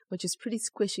legitimacy, which is pretty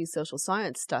squishy social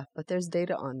science stuff, but there's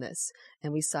data on this,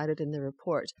 and we cite it in the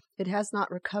report. It has not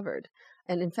recovered.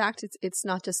 And in fact, it's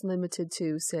not just limited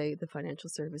to, say, the financial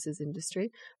services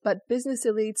industry, but business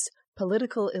elites,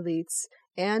 political elites,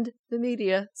 and the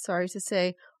media, sorry to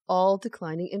say, all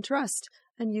declining in trust.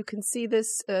 And you can see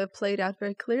this played out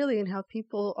very clearly in how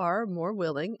people are more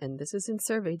willing, and this is in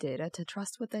survey data, to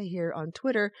trust what they hear on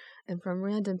Twitter and from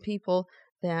random people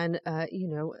than,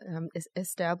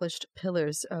 established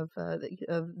pillars of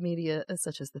media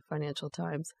such as the Financial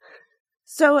Times.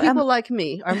 So people like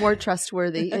me are more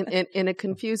trustworthy in a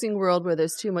confusing world where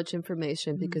there's too much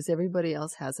information because everybody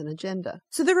else has an agenda.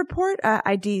 So the report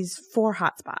IDs 4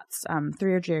 hotspots.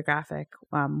 3 are geographic.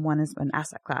 One is an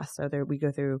asset class. So there we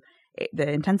go through the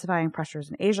intensifying pressures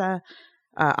in Asia,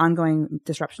 ongoing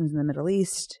disruptions in the Middle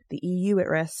East, the EU at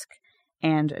risk,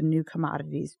 and new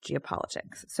commodities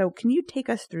geopolitics. So can you take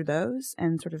us through those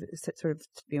and sort of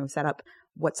set up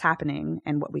what's happening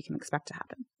and what we can expect to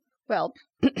happen? Well,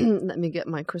 let me get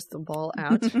my crystal ball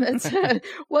out.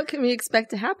 What can we expect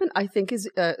to happen? I think is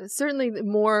certainly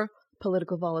more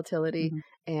political volatility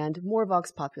and more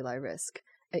vox populi risk.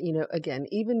 Again,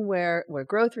 even where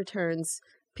growth returns,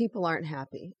 people aren't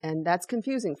happy. And that's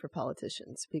confusing for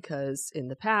politicians because in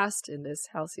the past, in this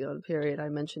halcyon period I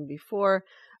mentioned before,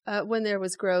 when there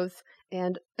was growth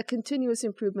and a continuous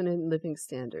improvement in living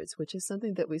standards, which is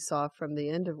something that we saw from the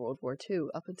end of World War II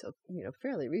up until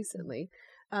fairly recently,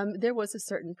 there was a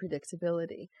certain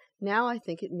predictability. Now I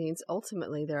think it means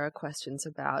ultimately there are questions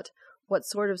about what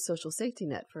sort of social safety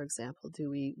net, for example, do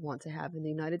we want to have in the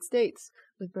United States?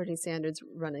 With Bernie Sanders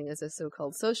running as a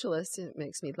so-called socialist, it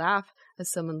makes me laugh as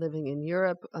someone living in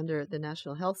Europe under the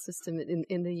national health system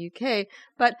in the UK.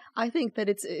 But I think that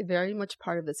it's very much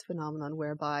part of this phenomenon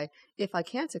whereby if I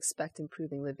can't expect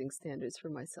improving living standards for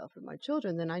myself or my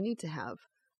children, then I need to have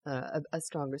a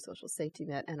stronger social safety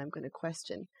net, and I'm going to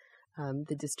question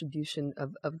the distribution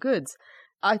of goods.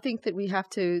 I think that we have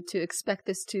to expect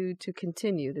this to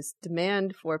continue, this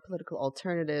demand for political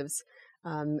alternatives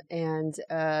and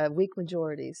weak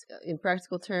majorities. In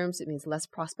practical terms, it means less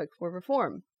prospect for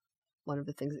reform. One of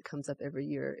the things that comes up every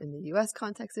year in the U.S.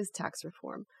 context is tax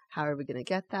reform. How are we going to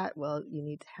get that? Well, you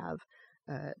need to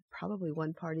have probably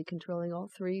one party controlling all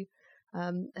three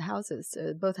houses,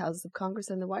 both houses of Congress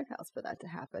and the White House for that to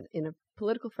happen. In a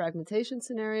political fragmentation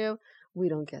scenario, we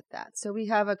don't get that. So we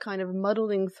have a kind of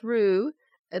muddling through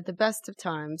at the best of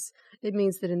times. It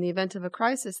means that in the event of a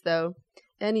crisis, though,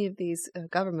 any of these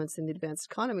governments in the advanced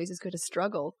economies is going to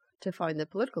struggle to find the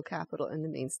political capital and the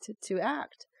means to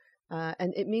act.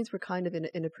 And it means we're kind of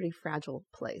in a pretty fragile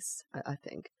place, I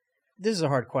think. This is a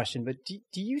hard question, but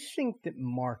do you think that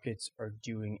markets are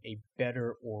doing a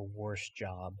better or worse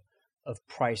job of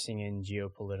pricing in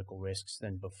geopolitical risks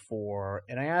than before?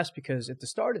 And I ask because at the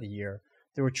start of the year,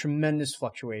 there were tremendous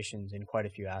fluctuations in quite a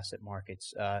few asset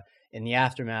markets in the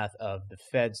aftermath of the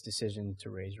Fed's decision to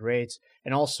raise rates,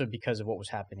 and also because of what was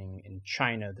happening in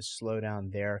China, the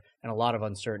slowdown there, and a lot of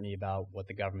uncertainty about what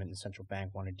the government and central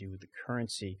bank want to do with the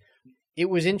currency. It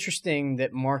was interesting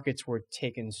that markets were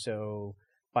taken so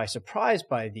by surprise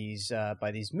by these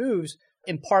moves,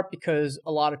 in part because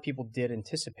a lot of people did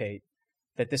anticipate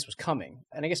that this was coming.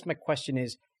 And I guess my question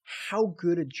is, how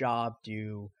good a job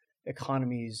do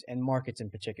economies and markets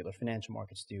in particular, financial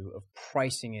markets, do of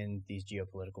pricing in these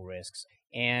geopolitical risks?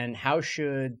 And how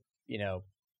should,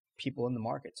 people in the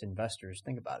markets, investors,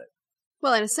 think about it?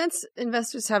 Well, in a sense,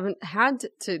 investors haven't had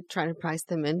to try to price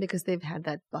them in because they've had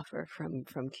that buffer from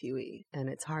QE. And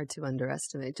it's hard to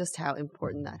underestimate just how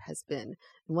important that has been.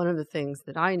 And one of the things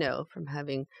that I know from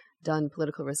having done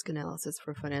political risk analysis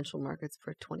for financial markets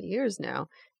for 20 years now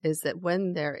is that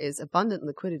when there is abundant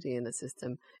liquidity in the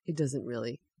system, it doesn't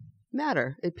really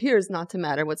matter. It appears not to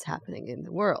matter what's happening in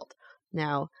the world.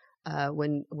 Now,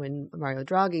 when Mario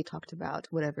Draghi talked about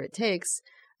whatever it takes,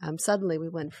 suddenly we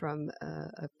went from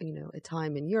a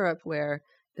time in Europe where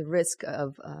the risk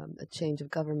of a change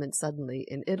of government suddenly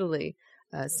in Italy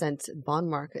sent bond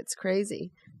markets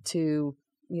crazy to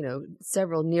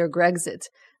several near Grexit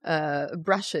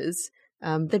brushes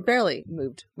that barely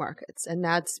moved markets, and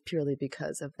that's purely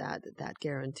because of that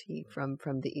guarantee from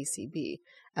the ECB.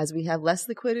 As we have less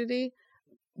liquidity,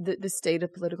 the state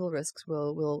of political risks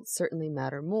will certainly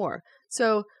matter more.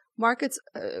 So markets,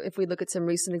 if we look at some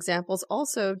recent examples,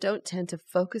 also don't tend to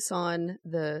focus on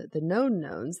the known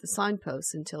knowns, the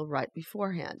signposts, until right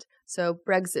beforehand. So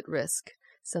Brexit risk,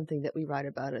 something that we write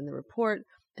about in the report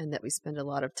and that I spend a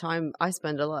lot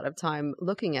of time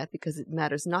looking at because it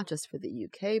matters not just for the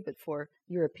UK, but for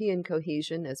European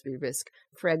cohesion as we risk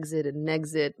Frexit and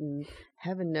Nexit and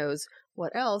heaven knows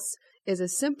what else, is a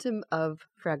symptom of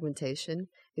fragmentation,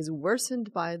 is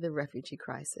worsened by the refugee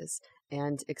crisis,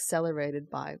 and accelerated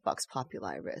by Vox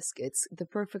Populi risk. It's the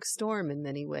perfect storm in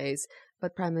many ways,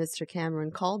 but Prime Minister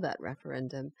Cameron called that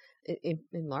referendum in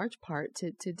large part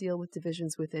to deal with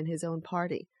divisions within his own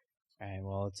party. Right,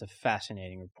 well, it's a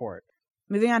fascinating report.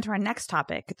 Moving on to our next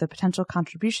topic, the potential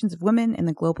contributions of women in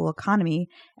the global economy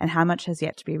and how much has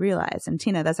yet to be realized. And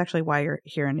Tina, that's actually why you're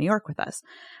here in New York with us.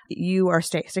 You are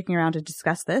sticking around to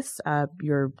discuss this.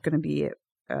 You're going to be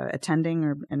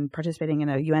attending and participating in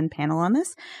a UN panel on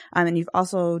this. And you've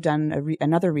also done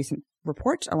another recent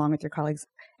report along with your colleagues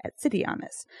at Citi on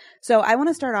this. So I want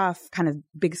to start off kind of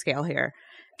big scale here.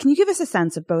 Can you give us a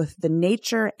sense of both the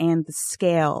nature and the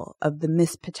scale of the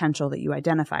missed potential that you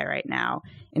identify right now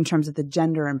in terms of the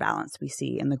gender imbalance we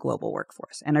see in the global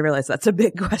workforce? And I realize that's a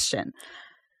big question.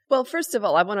 Well, first of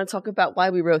all, I want to talk about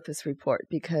why we wrote this report,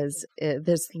 because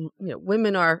there's,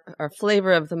 women are our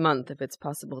flavor of the month, if it's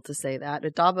possible to say that.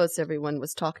 At Davos, everyone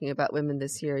was talking about women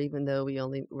this year, even though we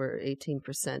only were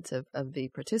 18% of the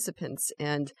participants.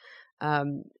 And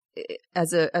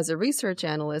as a research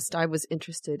analyst, I was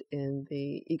interested in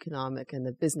the economic and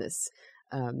the business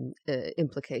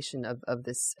implication of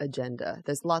this agenda.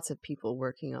 There's lots of people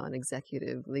working on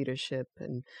executive leadership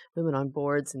and women on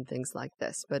boards and things like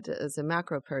this. But as a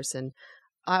macro person,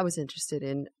 I was interested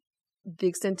in the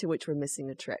extent to which we're missing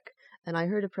a trick. And I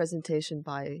heard a presentation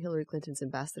by Hillary Clinton's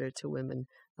ambassador to women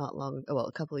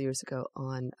a couple of years ago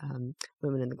on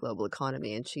women in the global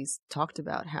economy. And she's talked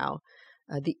about how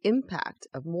the impact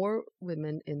of more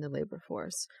women in the labor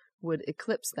force would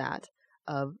eclipse that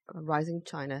of rising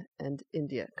China and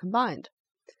India combined.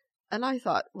 And I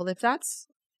thought, well, if that's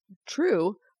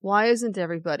true, why isn't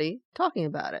everybody talking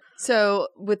about it? So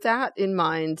with that in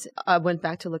mind, I went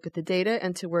back to look at the data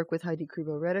and to work with Heidi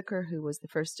Krübow-Rediker, who was the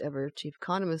first ever chief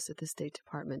economist at the State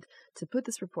Department, to put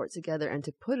this report together and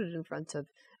to put it in front of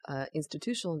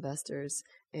institutional investors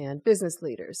and business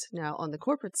leaders. Now, on the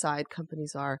corporate side,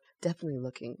 companies are definitely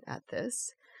looking at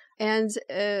this. And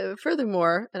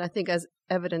furthermore, and I think as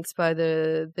evidenced by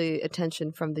the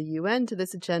attention from the UN to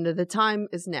this agenda, the time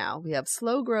is now. We have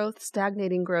slow growth,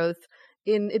 stagnating growth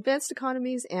in advanced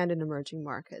economies and in emerging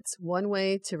markets. One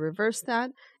way to reverse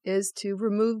that is to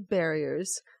remove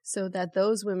barriers so that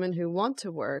those women who want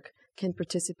to work can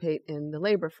participate in the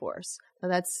labor force. Now,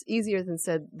 that's easier than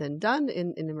said than done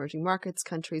in emerging markets,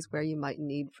 countries where you might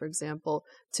need, for example,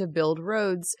 to build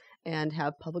roads and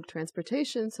have public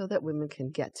transportation so that women can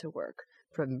get to work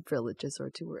from villages or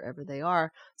to wherever they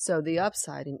are. So the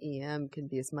upside in EM can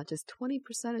be as much as 20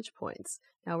 percentage points.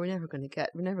 Now, we're never going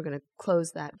to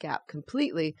close that gap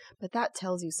completely, but that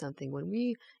tells you something. When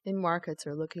we in markets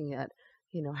are looking at,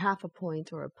 half a point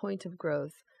or a point of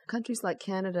growth, countries like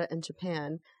Canada and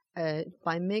Japan,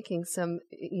 by making some,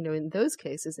 in those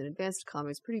cases, in advanced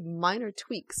economies, pretty minor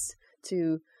tweaks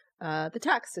to the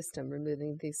tax system,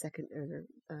 removing the second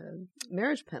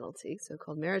marriage penalty,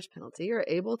 so-called marriage penalty, you're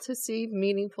able to see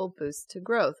meaningful boosts to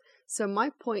growth. So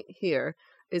my point here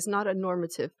is not a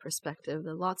normative perspective.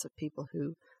 There are lots of people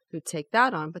who take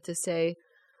that on, but to say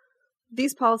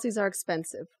these policies are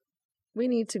expensive. We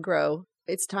need to grow.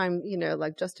 It's time,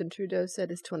 like Justin Trudeau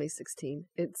said, it's 2016.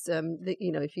 It's,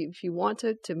 if you want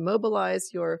to mobilize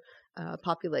your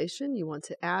population, you want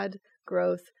to add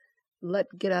growth,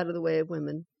 get out of the way of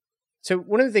women. So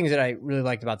one of the things that I really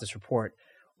liked about this report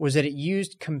was that it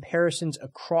used comparisons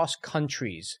across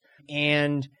countries,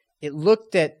 and it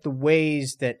looked at the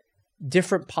ways that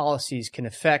different policies can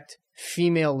affect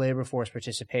female labor force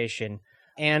participation.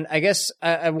 And I guess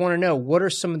I want to know, what are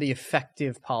some of the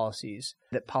effective policies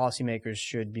that policymakers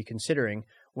should be considering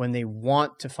when they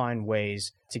want to find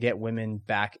ways to get women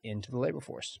back into the labor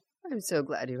force? I'm so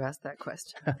glad you asked that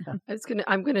question.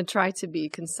 I'm going to try to be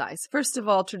concise. First of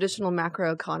all, traditional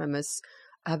macroeconomists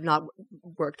have not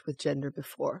worked with gender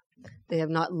before. They have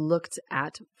not looked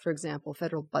at, for example,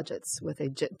 federal budgets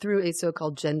through a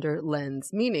so-called gender lens,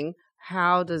 meaning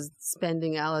how does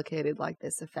spending allocated like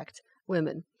this affect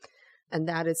women? And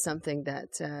that is something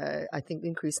that I think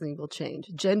increasingly will change.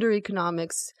 Gender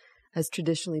economics has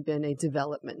traditionally been a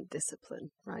development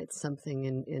discipline, right? Something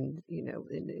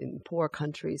in poor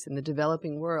countries in the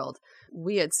developing world.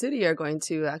 We at Citi are going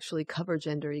to actually cover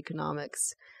gender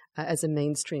economics as a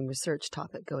mainstream research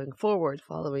topic going forward,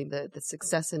 following the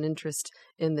success and interest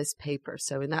in this paper.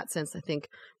 So in that sense, I think,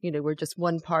 we're just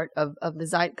one part of the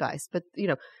zeitgeist. But,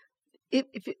 if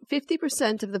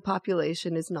 50% of the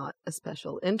population is not a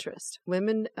special interest,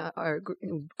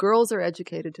 girls are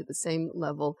educated to the same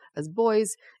level as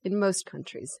boys in most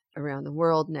countries around the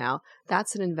world now.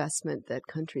 That's an investment that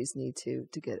countries need to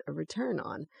get a return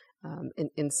on,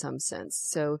 in some sense.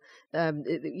 So,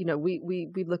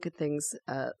 we look at things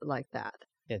like that.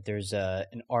 Yeah, there's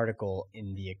an article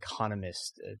in The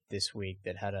Economist this week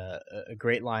that had a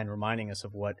great line reminding us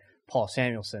of what Paul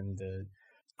Samuelson, the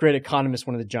great economist,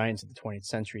 one of the giants of the 20th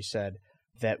century, said,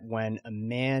 that when a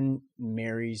man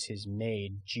marries his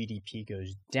maid, GDP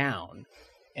goes down.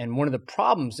 And one of the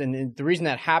problems, and the reason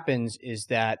that happens, is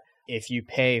that if you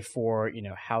pay for,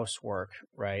 housework,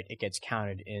 right, it gets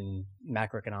counted in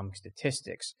macroeconomic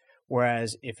statistics.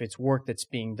 Whereas if it's work that's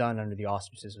being done under the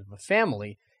auspices of a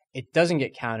family, it doesn't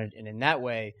get counted. And in that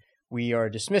way, we are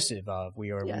dismissive of, we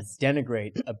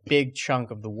denigrate a big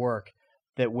chunk of the work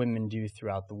that women do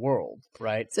throughout the world,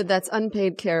 right? So that's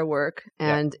unpaid care work,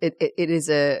 and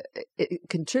it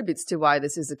contributes to why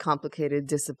this is a complicated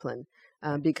discipline,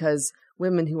 because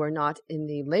women who are not in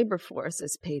the labor force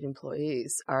as paid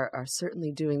employees are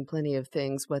certainly doing plenty of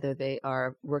things, whether they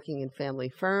are working in family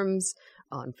firms,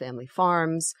 on family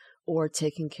farms, or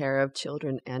taking care of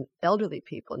children and elderly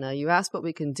people. Now, you asked what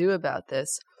we can do about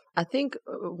this. I think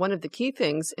one of the key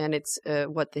things, and it's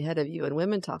what the head of UN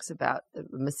Women talks about, the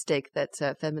mistake that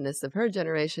feminists of her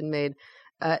generation made,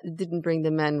 didn't bring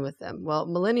the men with them. Well,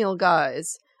 millennial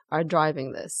guys are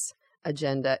driving this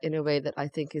agenda in a way that I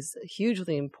think is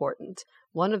hugely important.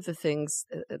 One of the things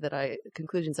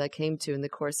conclusions I came to in the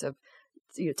course of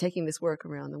taking this work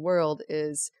around the world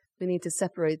is we need to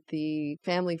separate the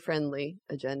family-friendly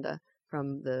agenda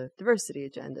from the diversity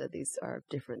agenda. These are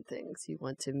different things. You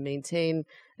want to maintain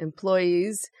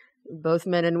employees, both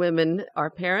men and women are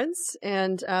parents,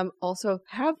 and also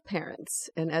have parents.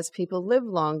 And as people live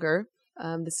longer,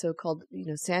 the so-called,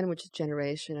 sandwich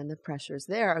generation and the pressures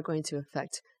there are going to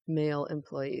affect male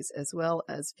employees as well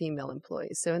as female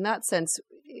employees. So in that sense,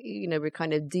 we're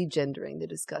kind of degendering the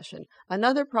discussion.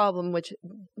 Another problem, which,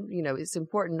 is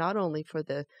important not only for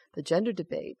the gender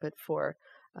debate, but for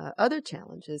other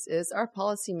challenges, is our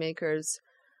policymakers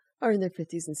are in their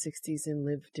 50s and 60s and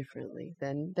live differently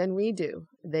than we do.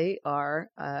 They are,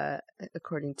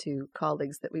 according to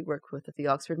colleagues that we work with at the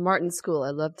Oxford Martin School, I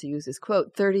love to use this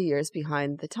quote, 30 years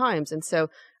behind the times. And so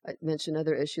I mentioned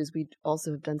other issues. We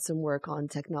also have done some work on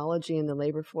technology in the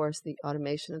labor force, the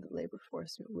automation of the labor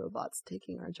force, robots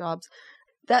taking our jobs.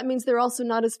 That means they're also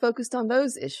not as focused on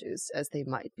those issues as they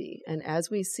might be. And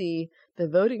as we see the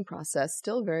voting process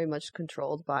still very much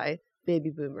controlled by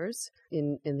baby boomers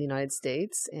in the United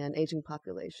States and aging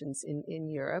populations in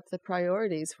Europe, the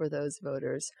priorities for those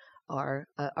voters are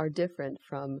different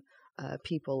from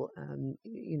people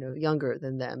younger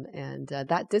than them, and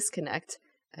that disconnect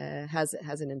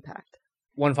has an impact.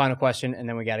 One final question, and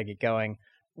then we got to get going.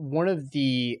 One of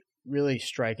the really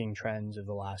striking trends of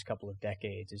the last couple of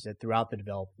decades is that throughout the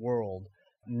developed world,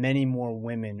 many more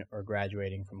women are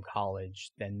graduating from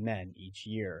college than men each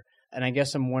year. And I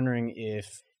guess I'm wondering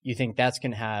if you think that's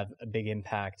going to have a big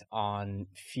impact on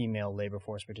female labor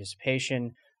force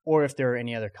participation, or if there are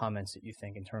any other comments that you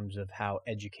think in terms of how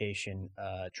education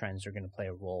trends are going to play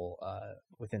a role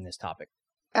within this topic.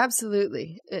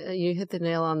 Absolutely. You hit the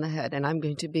nail on the head. And I'm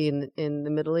going to be in the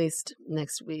Middle East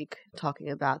next week talking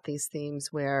about these themes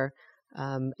where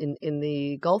in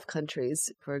the Gulf countries,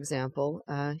 for example,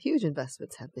 huge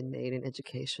investments have been made in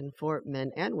education for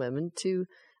men and women to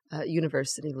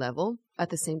university level at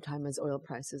the same time as oil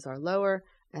prices are lower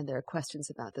and there are questions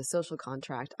about the social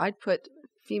contract. I'd put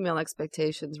female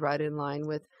expectations right in line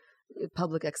with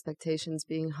public expectations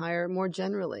being higher more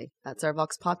generally. That's our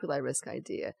Vox Populi risk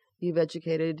idea. You've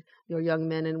educated your young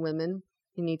men and women.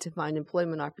 You need to find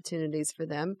employment opportunities for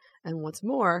them. And what's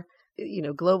more,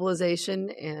 globalization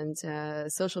and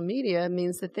social media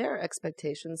means that their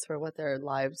expectations for what their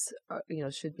lives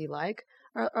should be like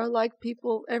are like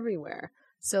people everywhere.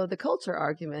 So the culture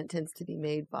argument tends to be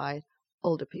made by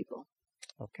older people.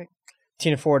 Okay.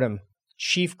 Tina Fordham,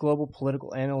 Chief Global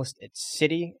Political Analyst at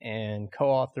Citi and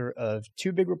co-author of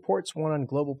two big reports, one on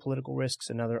global political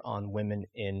risks, another on women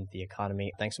in the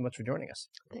economy. Thanks so much for joining us.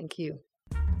 Thank you.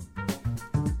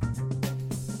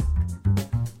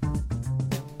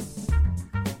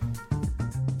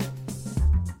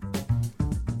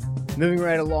 Moving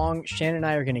right along, Shannon and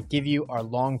I are going to give you our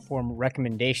long-form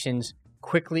recommendations,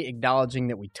 quickly acknowledging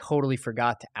that we totally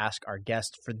forgot to ask our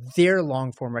guests for their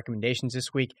long-form recommendations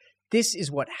this week. This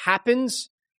is what happens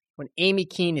when Amy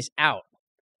Keene is out.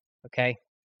 Okay?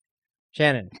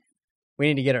 Shannon, we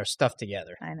need to get our stuff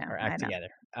together. I know. Our act together.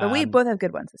 But we both have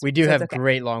good ones this week. We do have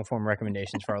great long-form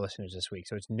recommendations for our listeners this week,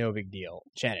 so it's no big deal.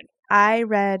 Shannon. I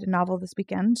read a novel this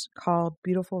weekend called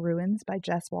Beautiful Ruins by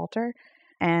Jess Walter.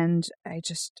 And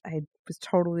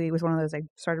it was one of those, I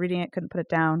started reading it, couldn't put it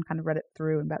down, kind of read it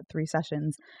through in about 3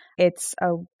 sessions. It's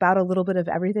about a little bit of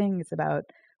everything. It's about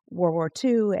World War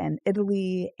II and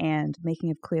Italy and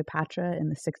making of Cleopatra in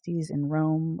the 60s in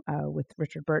Rome with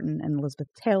Richard Burton and Elizabeth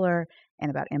Taylor, and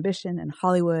about ambition and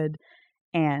Hollywood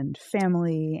and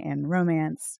family and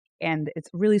romance. And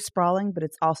it's really sprawling, but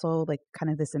it's also like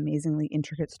kind of this amazingly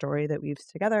intricate story that weaves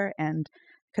together, and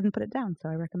couldn't put it down, so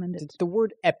I recommend it. The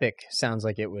word epic sounds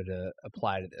like it would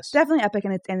apply to this. Definitely epic,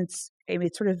 and it's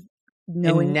sort of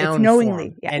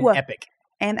knowingly, epic.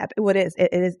 And epic. What it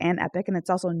is an epic, and it's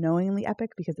also knowingly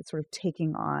epic because it's sort of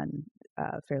taking on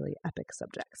fairly epic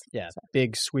subjects. Yeah, so.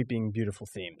 Big, sweeping, beautiful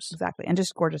themes. Exactly, and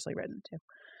just gorgeously written too.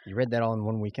 You read that all in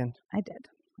one weekend? I did.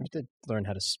 You did learn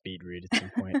how to speed read at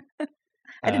some point.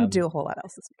 I didn't do a whole lot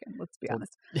else this weekend, let's be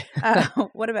honest.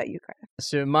 What about you, Craig?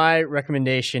 So my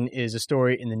recommendation is a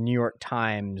story in the New York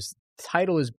Times. The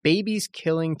title is Babies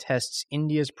Killing Tests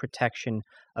India's Protection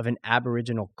of an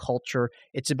Aboriginal Culture.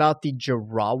 It's about the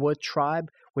Jarawa tribe,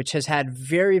 which has had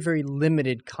very, very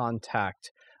limited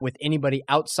contact with anybody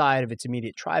outside of its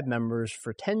immediate tribe members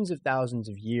for tens of thousands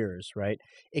of years, right?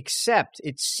 Except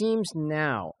it seems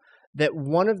now that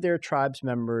one of their tribe's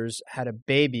members had a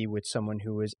baby with someone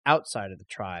who was outside of the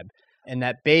tribe, and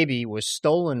that baby was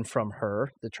stolen from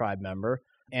her, the tribe member,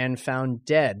 and found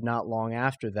dead not long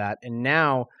after that. And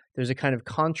now there's a kind of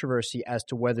controversy as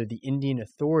to whether the Indian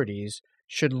authorities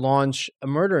should launch a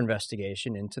murder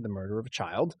investigation into the murder of a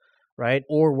child, right?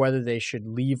 Or whether they should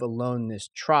leave alone this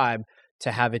tribe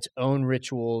to have its own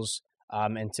rituals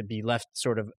and to be left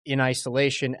sort of in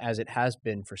isolation as it has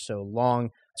been for so long.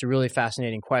 It's a really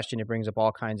fascinating question. It brings up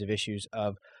all kinds of issues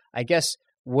of, I guess,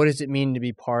 what does it mean to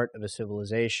be part of a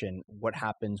civilization? What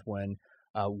happens when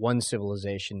one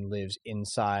civilization lives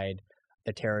inside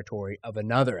the territory of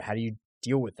another. How do you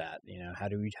deal with that? How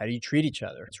do you treat each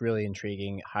other? It's really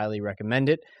intriguing. Highly recommend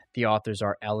it. The authors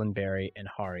are Ellen Berry and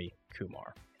Hari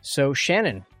Kumar. So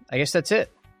Shannon, I guess that's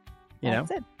it.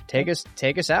 That's it.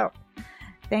 Take us out.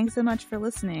 Thanks so much for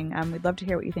listening. We'd love to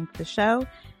hear what you think of the show.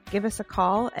 Give us a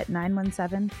call at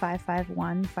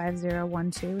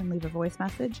 917-551-5012 and leave a voice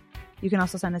message. You can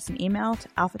also send us an email to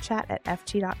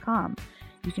alphachat@ft.com.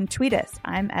 You can tweet us.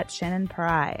 I'm at Shannon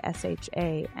Pareil,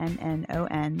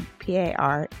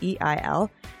 ShannonPareil,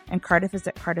 and Cardiff is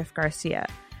at Cardiff Garcia.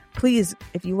 Please,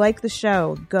 if you like the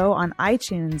show, go on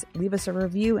iTunes, leave us a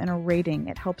review and a rating.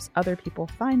 It helps other people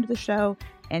find the show,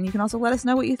 and you can also let us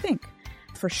know what you think.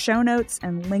 For show notes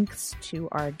and links to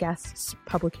our guests'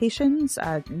 publications,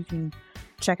 you can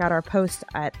check out our post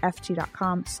at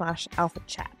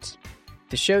ft.com/alphachat.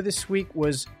 The show this week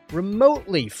was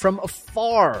remotely from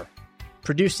afar,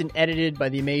 produced and edited by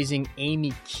the amazing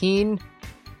Amy Keene.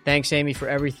 Thanks, Amy, for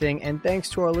everything. And thanks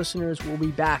to our listeners. We'll be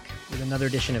back with another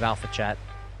edition of Alpha Chat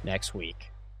next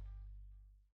week.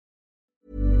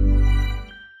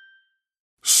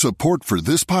 Support for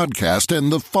this podcast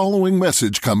and the following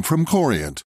message come from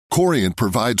Corient. Corient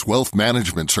provides wealth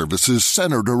management services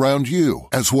centered around you.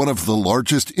 As one of the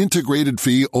largest integrated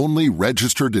fee-only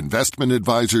registered investment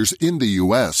advisors in the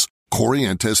U.S.,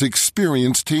 Corient has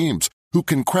experienced teams who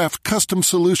can craft custom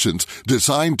solutions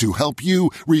designed to help you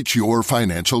reach your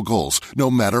financial goals, no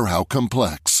matter how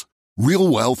complex. Real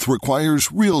wealth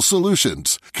requires real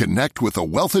solutions. Connect with a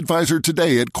wealth advisor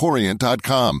today at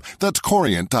Corient.com. That's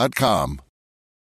Corient.com.